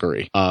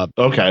bootleggery.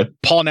 Okay.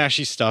 Paul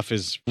Naschy stuff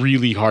is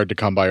really hard to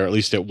come by, or at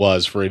least it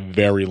was for a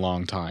very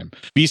long time.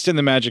 Beast and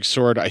the Magic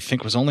Sword, I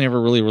think, was only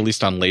ever really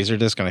released on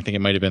Laserdisc, and I think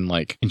it might have been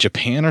like in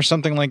Japan or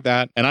something like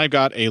that. And I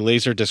got a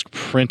Laserdisc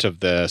print of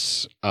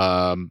this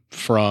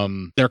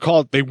from,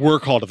 they were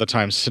called at the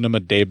time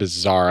Cinema de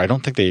Bazaar. I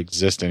don't think they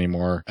exist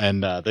anymore.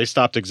 And they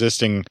stopped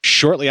existing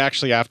shortly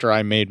actually after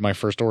I made my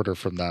first order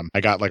from them.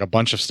 I got like a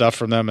bunch of stuff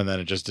from them and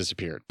then it just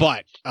disappeared.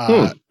 But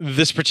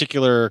this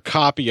particular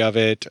copy of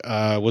it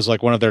was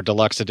like one of their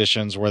deluxe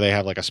editions where they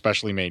have like a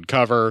specially made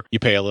cover. You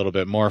pay a little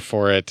bit more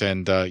for it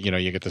and,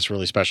 you get this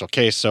really special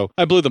case. So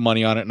I blew the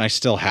money on it and I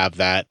still have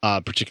that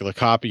particular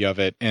copy of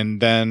it.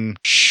 And then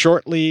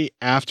shortly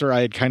after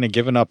I had kind of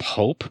given up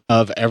hope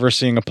of ever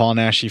seeing a Paul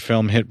Naschy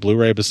film hit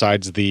Blu-ray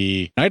besides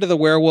the Night of the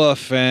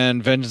Werewolf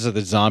and Vengeance of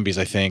the Zombies,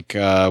 I think,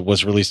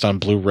 was released on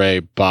Blu-ray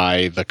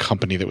by the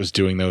company that was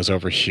doing those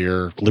over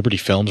here, Liberty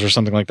Films or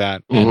something like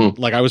that. And,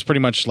 like, I was pretty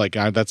much like,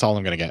 that's all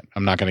I'm going to get.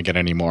 I'm not going to get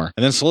any more.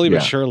 And then slowly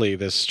but surely,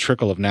 this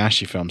trickle of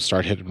Naschy films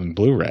start hitting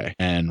Blu-ray.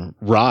 And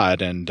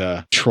Rod and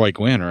Troy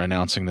Gwynn are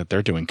announcing that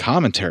they're doing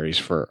commentaries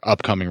for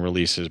upcoming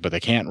releases, but they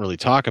can't really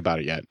talk about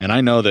it yet. And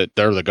I know that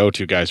they're the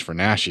go-to guys for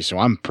Naschy, so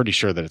I'm pretty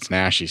sure that it's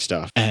Naschy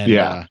stuff. And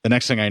the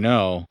next thing I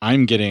know,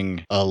 I'm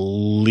getting a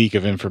leak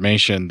of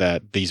information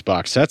that these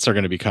box sets are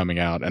going to be coming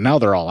out, and now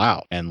they're all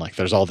out. And like,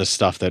 there's all this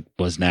stuff that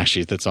was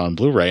Naschy that's on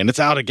Blu-ray, and it's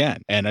out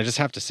again. And I just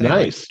have to say,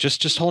 nice.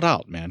 Just hold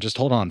out, man. Just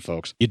hold on,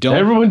 folks. You don't.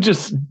 Everyone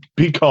just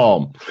be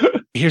calm.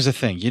 Here's the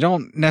thing. You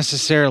don't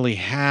necessarily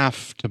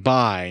have to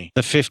buy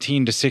the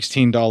 $15 to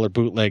 $16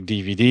 bootleg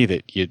DVD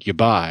that you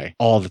buy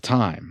all the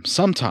time.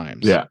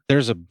 Sometimes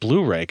there's a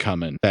Blu-ray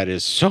coming that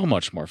is so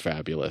much more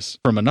fabulous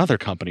from another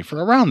company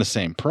for around the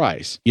same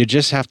price. You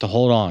just have to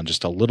hold on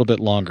just a little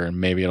bit longer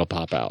and maybe it'll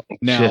pop out.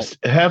 Now, just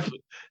have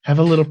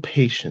a little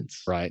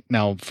patience. Right.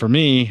 Now, for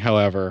me,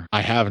 however,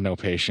 I have no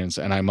patience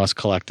and I must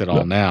collect it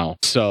all now.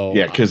 So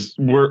yeah, because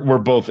we're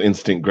both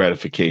instant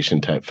gratification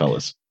type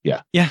fellas.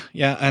 Yeah.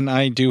 And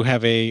I do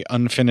have a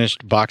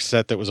unfinished box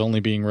set that was only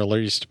being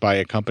released by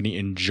a company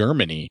in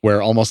Germany,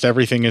 where almost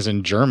everything is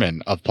in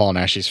German of Paul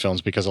Naschy's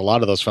films, because a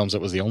lot of those films, it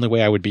was the only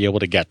way I would be able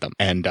to get them.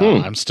 And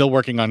I'm still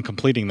working on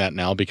completing that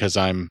now because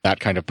I'm that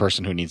kind of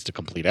person who needs to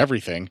complete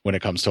everything when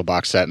it comes to a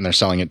box set, and they're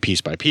selling it piece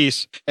by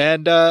piece.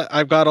 And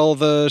I've got all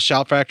the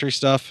Shout Factory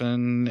stuff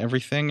and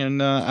everything,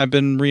 and I've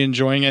been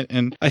re-enjoying it.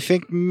 And I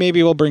think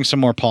maybe we'll bring some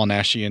more Paul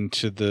Naschy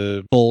into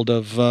the fold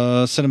of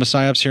Cinema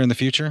Psyops here in the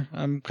future.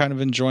 I'm kind of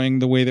enjoying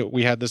the way that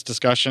we had this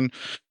discussion,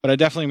 but I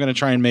definitely am going to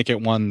try and make it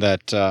one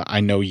that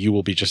I know you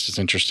will be just as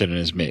interested in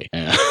as me.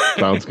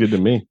 Sounds good to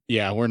me.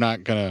 Yeah, we're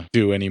not going to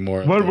do any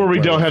more. One where we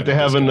don't have to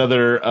have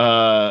another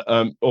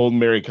old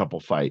married couple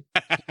fight.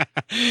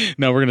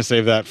 No, we're going to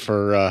save that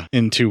for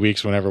in 2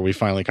 weeks whenever we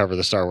finally cover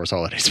the Star Wars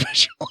Holiday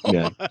Special.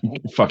 Yeah.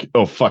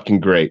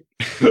 Fucking great.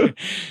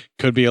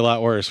 Could be a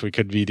lot worse. We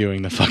could be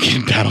doing the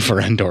fucking Battle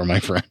for Endor, my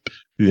friend.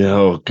 Yeah,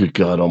 oh, good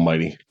God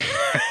almighty.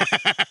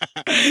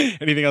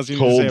 Anything else you need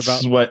Cold to say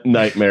about sweat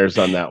nightmares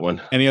on that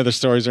one? Any other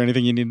stories or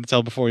anything you need to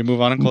tell before we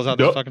move on and close out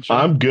this fucking show?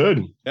 I'm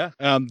good. Yeah.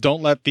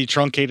 Don't let the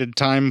truncated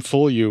time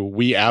fool you.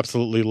 We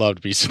absolutely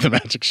loved Beast of the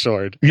Magic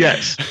Sword.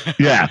 Yes.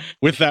 Yeah.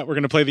 With that, we're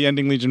going to play the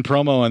Ending Legion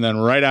promo, and then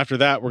right after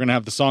that, we're going to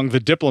have the song The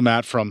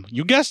Diplomat from,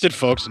 you guessed it,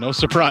 folks, no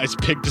surprise,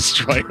 Pig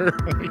Destroyer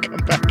when we come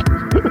back.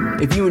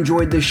 If you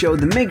enjoyed this show,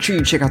 then make sure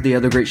you check out the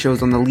other great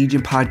shows on the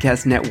Legion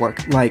Podcast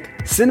Network, like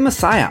Cinema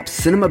Psyops,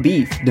 Cinema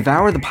Beef,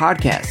 Devour the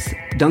Podcast,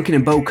 Duncan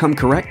and Bo Come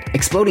Correct,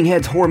 Exploding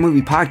Heads Horror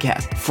Movie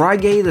Podcast,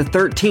 Friday the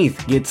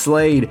 13th, Get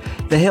Slayed,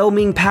 The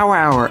Helming Power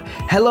Hour,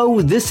 Hello,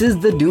 This is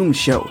the Doom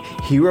Show,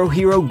 Hero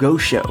Hero Go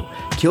Show,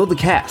 Kill the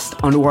Cast,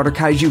 Underwater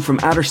Kaiju from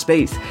Outer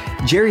Space,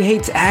 Jerry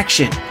Hates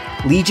Action,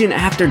 Legion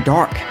After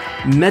Dark,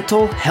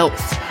 Mental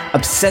Health,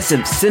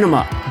 Obsessive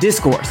Cinema,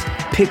 Discourse,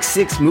 Pick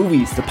Six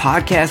Movies, the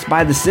podcast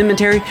by The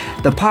Cemetery,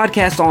 the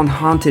podcast on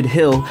Haunted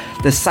Hill,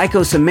 the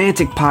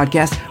Psychosemantic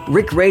Podcast,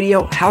 Rick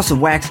Radio, House of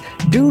Wax,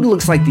 Dude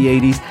Looks Like the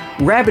 80s,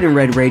 Rabbit and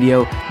Red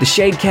Radio, the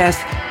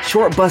Shadecast,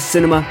 Short Bus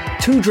Cinema,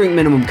 Two Drink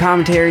Minimum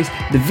Commentaries,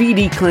 the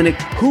VD Clinic,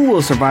 Who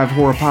Will Survive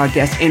Horror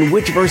Podcast, and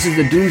Witch vs.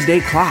 the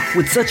Doomsday Clock.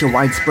 With such a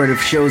wide spread of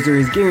shows, there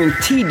is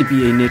guaranteed to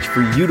be a niche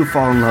for you to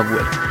fall in love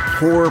with.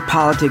 Horror,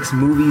 politics,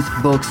 movies,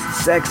 books,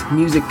 sex,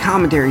 music,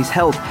 commentaries,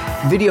 health,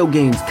 video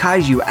games,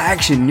 kaiju,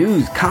 action,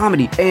 news,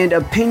 comedy, and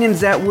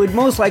opinions that would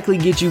most likely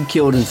get you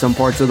killed in some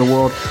parts of the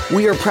world.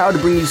 We are proud to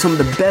bring you some of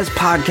the best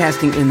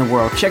podcasting in the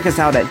world. Check us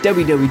out at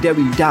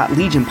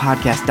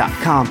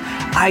www.legionpodcast.com,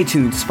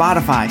 iTunes,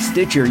 Spotify,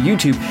 Stitcher, Stitcher,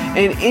 YouTube,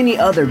 and any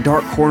other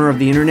dark corner of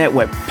the internet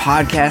where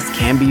podcasts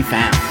can be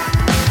found.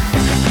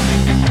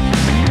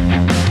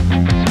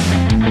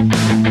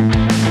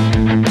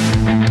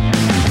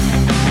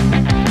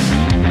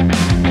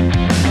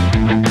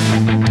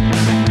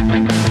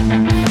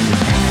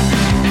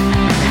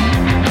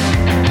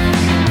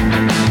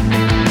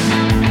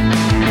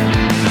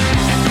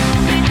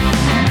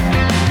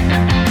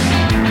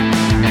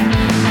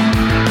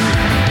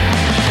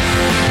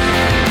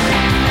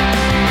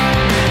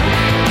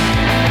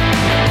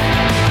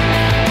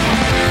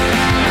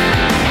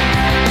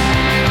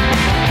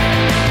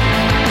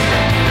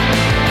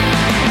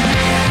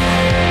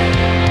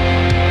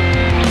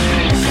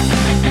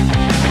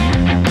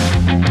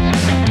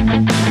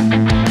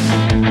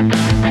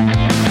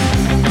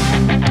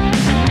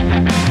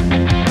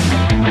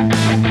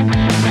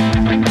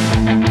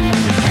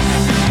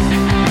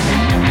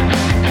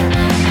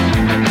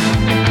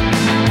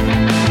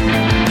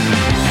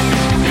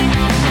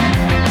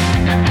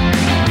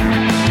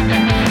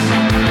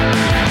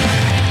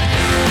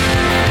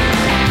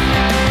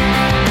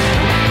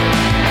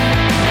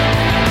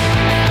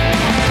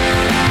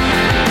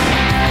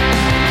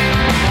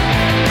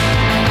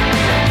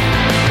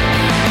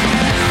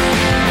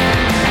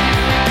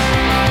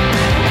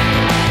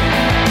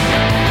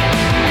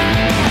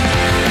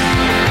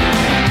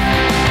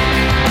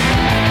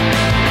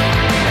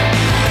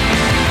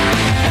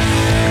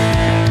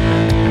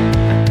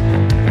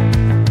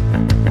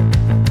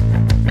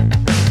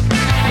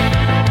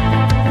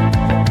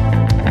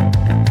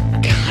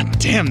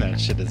 Damn,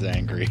 that shit is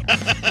angry.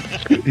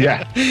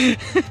 Yeah.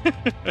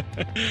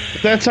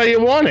 That's how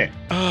you want it.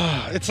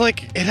 It's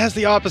like, it has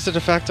the opposite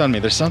effect on me.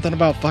 There's something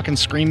about fucking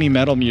screamy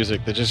metal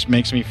music that just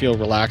makes me feel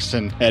relaxed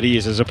and at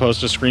ease, as opposed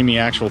to screamy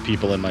actual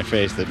people in my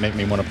face that make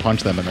me want to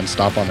punch them and then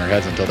stomp on their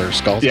heads until their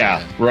skulls Yeah,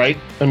 come in. right?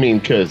 I mean,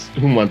 because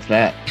who wants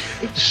that?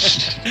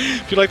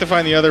 If you'd like to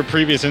find the other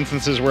previous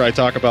instances where I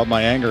talk about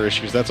my anger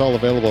issues, that's all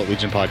available at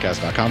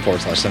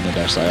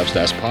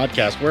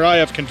legionpodcast.com/cinema-psyops-podcast, where I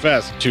have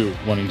confessed to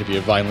wanting to be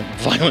a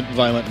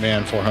violent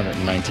man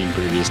 419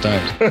 previous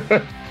times.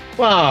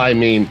 Well, I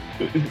mean,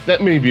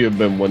 that maybe have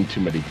been one too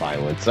many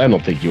violence. I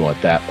don't think you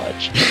want that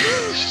much.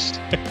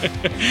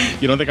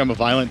 You don't think I'm a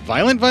violent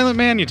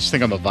man? You just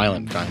think I'm a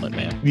violent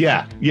man.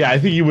 Yeah, I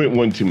think you went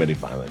one too many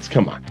violence.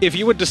 Come on. If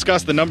you would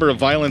discuss the number of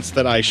violence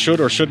that I should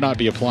or should not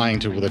be applying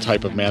to the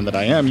type of man that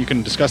I am, you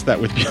can discuss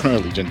that with me on our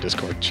Legion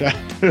Discord chat.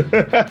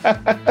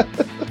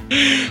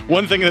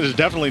 One thing that is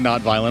definitely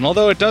not violent,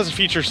 although it does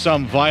feature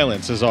some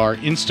violence, is our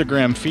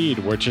Instagram feed,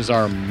 which is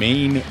our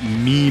main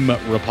meme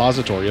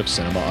repository of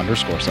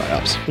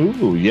cinema_psyops.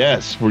 Ooh,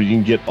 yes, where you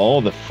can get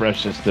all the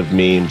freshest of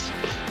memes.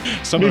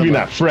 Some Maybe of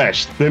them not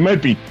fresh. They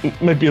might be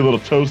a little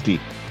toasty,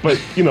 but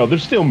you know, they're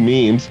still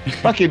memes.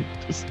 Fucking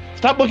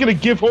stop looking a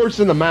give horse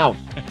in the mouth.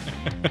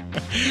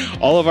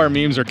 All of our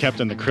memes are kept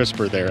in the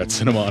crisper there at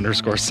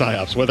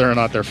cinema_psyops. Whether or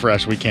not they're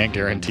fresh, we can't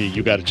guarantee.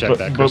 You got to check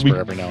that crisper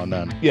every now and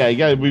then. Yeah, you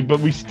got.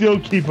 But we still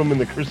keep them in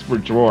the crisper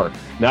drawer.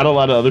 Not a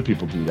lot of other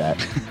people do that.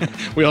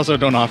 We also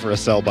don't offer a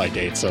sell by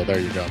date, so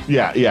there you go.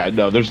 Yeah.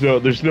 No, there's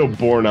no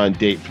born on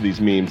date for these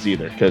memes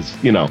either, because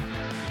you know,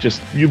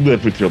 just you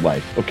live with your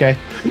life, okay?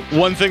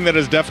 One thing that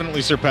has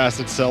definitely surpassed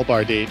its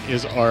sell-bar date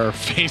is our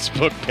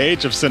Facebook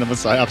page of Cinema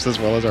Psyops, as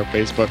well as our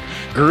Facebook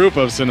group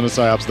of Cinema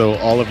Psyops, though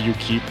all of you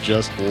keep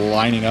just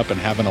lining up and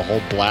having a whole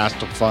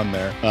blast of fun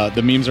there.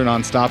 The memes are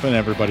non-stop, and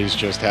everybody's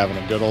just having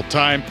a good old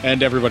time,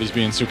 and everybody's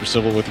being super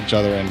civil with each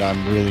other, and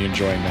I'm really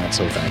enjoying that,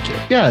 so thank you.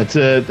 Yeah,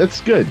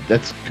 that's good.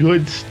 That's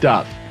good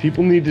stuff.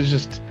 People need to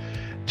just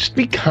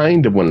be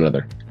kind to one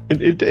another.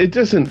 It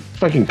doesn't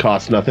fucking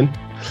cost nothing.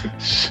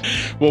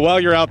 Well, while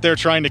you're out there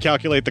trying to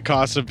calculate the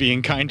cost of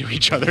being kind to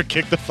each other,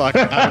 kick the fuck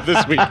out of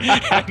this week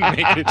and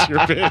make it your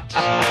bitch.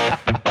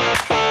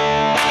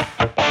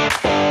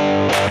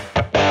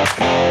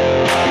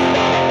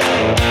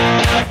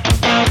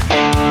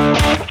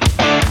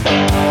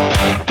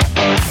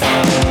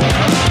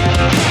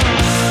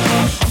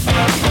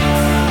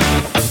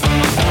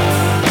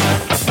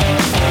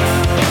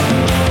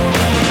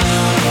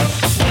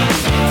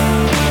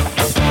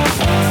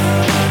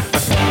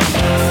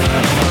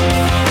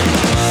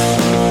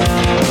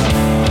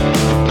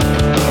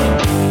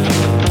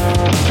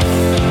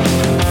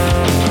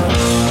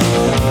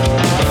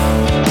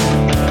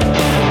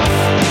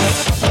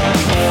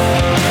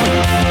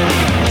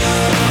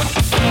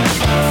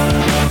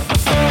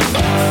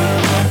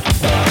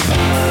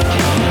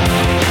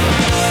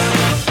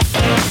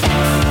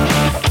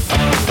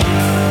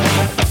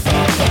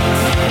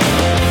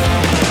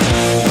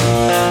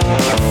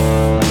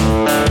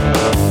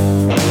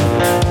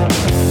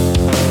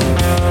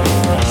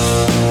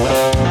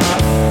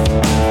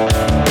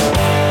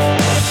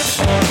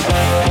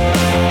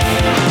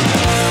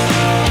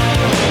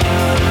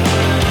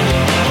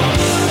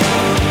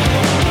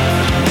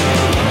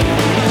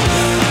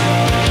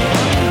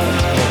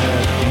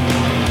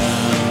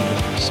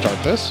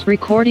 Yes.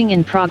 Recording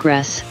in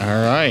progress. All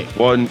right.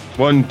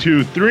 1,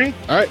 2, 3.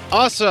 All right.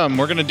 Awesome.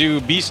 We're going to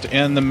do Beast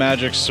and the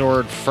Magic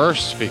Sword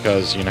first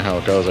because you know how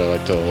it goes. I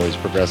like to always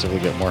progressively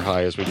get more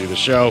high as we do the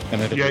show.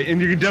 And I think Yeah,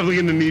 and you're definitely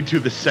going to need to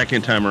the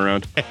second time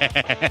around.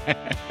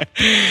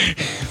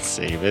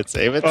 Save it.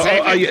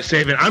 Yeah,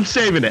 save it. I'm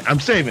saving it.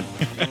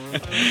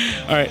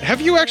 All right.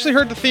 Have you actually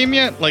heard the theme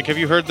yet? Like, have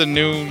you heard the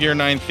new Year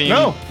 9 theme?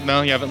 No.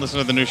 No, you haven't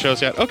listened to the new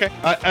shows yet? Okay.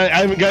 I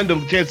haven't gotten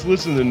a chance to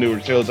listen to the newer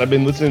shows. I've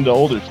been listening to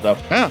older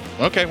stuff. Oh,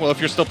 okay. Well, if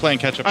you're still playing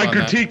catch up I on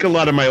critique a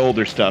lot of my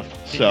older stuff,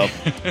 so.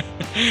 that.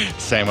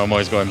 Same. I'm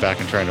always going back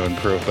and trying to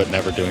improve, but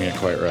never doing it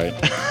quite right.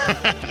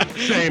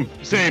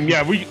 Same.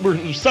 Yeah,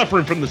 we're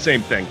suffering from the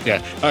same thing.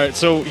 Yeah. All right.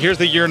 So here's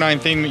the Year 9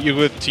 theme that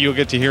you'll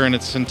get to hear in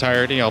its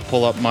entirety. I'll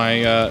pull up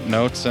my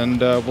notes, and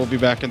we'll be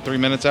back in 3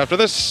 minutes after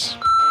this.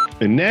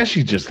 And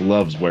Nashi just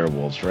loves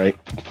werewolves, right?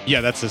 Yeah,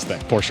 that's his thing,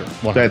 for sure.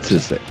 100%. That's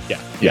his thing.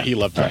 Yeah, he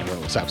loved playing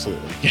werewolves,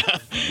 absolutely. Yeah.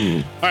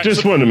 All right,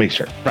 Just wanted to make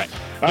sure. Right.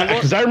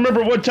 Because I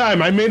remember one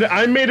time I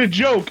made a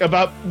joke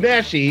about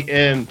Nashi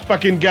and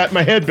fucking got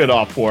my head bit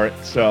off for it.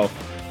 So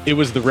It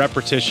was the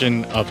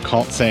repetition of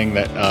saying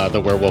that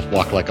the werewolf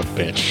walked like a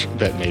bitch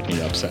that made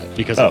me upset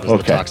because it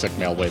was the toxic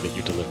male way that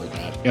you delivered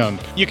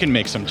that. You can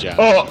make some jabs.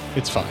 Oh,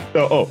 it's fine.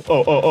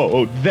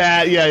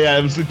 That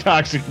it was the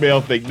toxic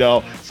male thing.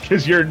 No, it's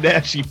because you're a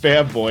Nashi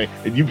fanboy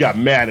and you got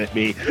mad at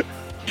me.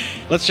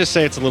 Let's just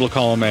say it's a little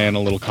column A and a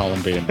little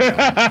column B.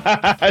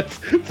 It's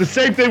the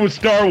same thing with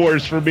Star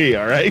Wars for me,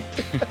 all right?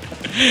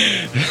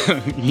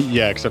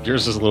 Yeah, except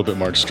yours is a little bit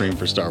more extreme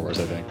for Star Wars,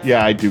 I think.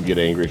 Yeah, I do get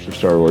angry for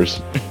Star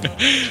Wars.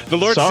 The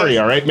Lord Sorry, says-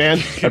 all right, man?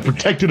 I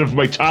protected of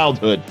my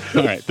childhood.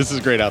 All right, this is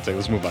a great outtake.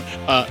 Let's move on.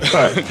 All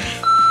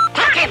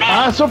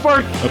right. So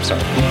far... Oops,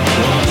 sorry.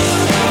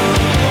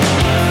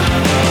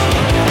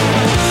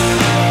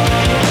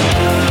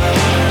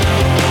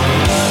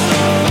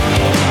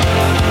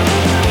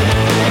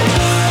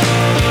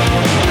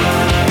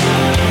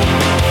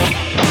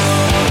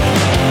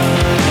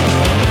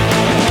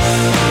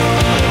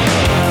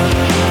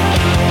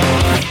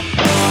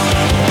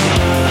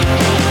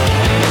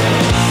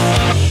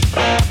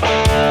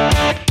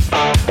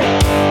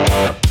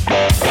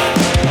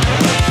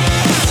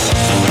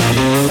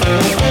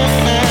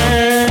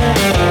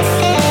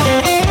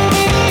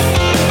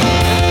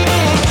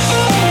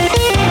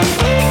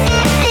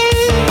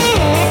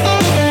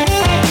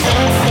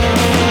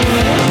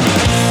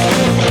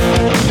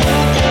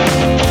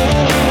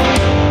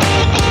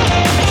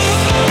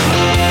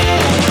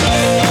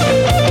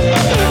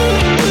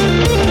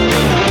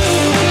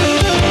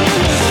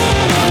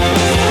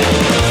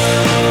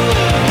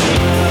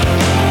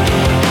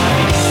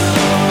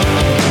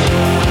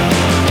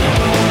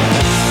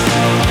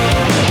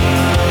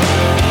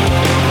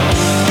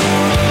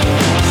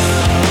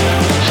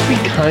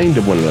 Kind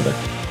of one another.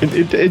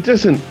 It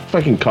doesn't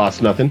fucking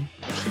cost nothing.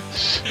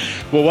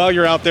 Well, while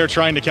you're out there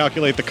trying to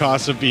calculate the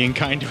cost of being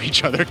kind to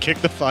each other, kick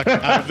the fuck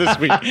out of this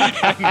week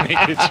and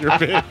make it your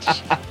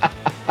bitch.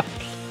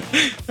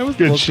 That was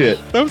Good shit.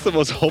 That was the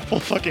most hopeful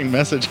fucking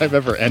message I've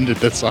ever ended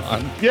this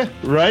on. Yeah,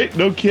 right?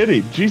 No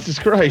kidding. Jesus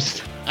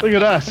Christ. Look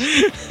at us.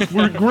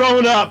 We're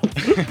grown up.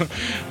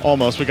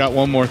 Almost. We got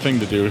one more thing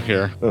to do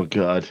here. Oh,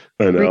 God.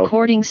 I know.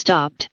 Recording stopped.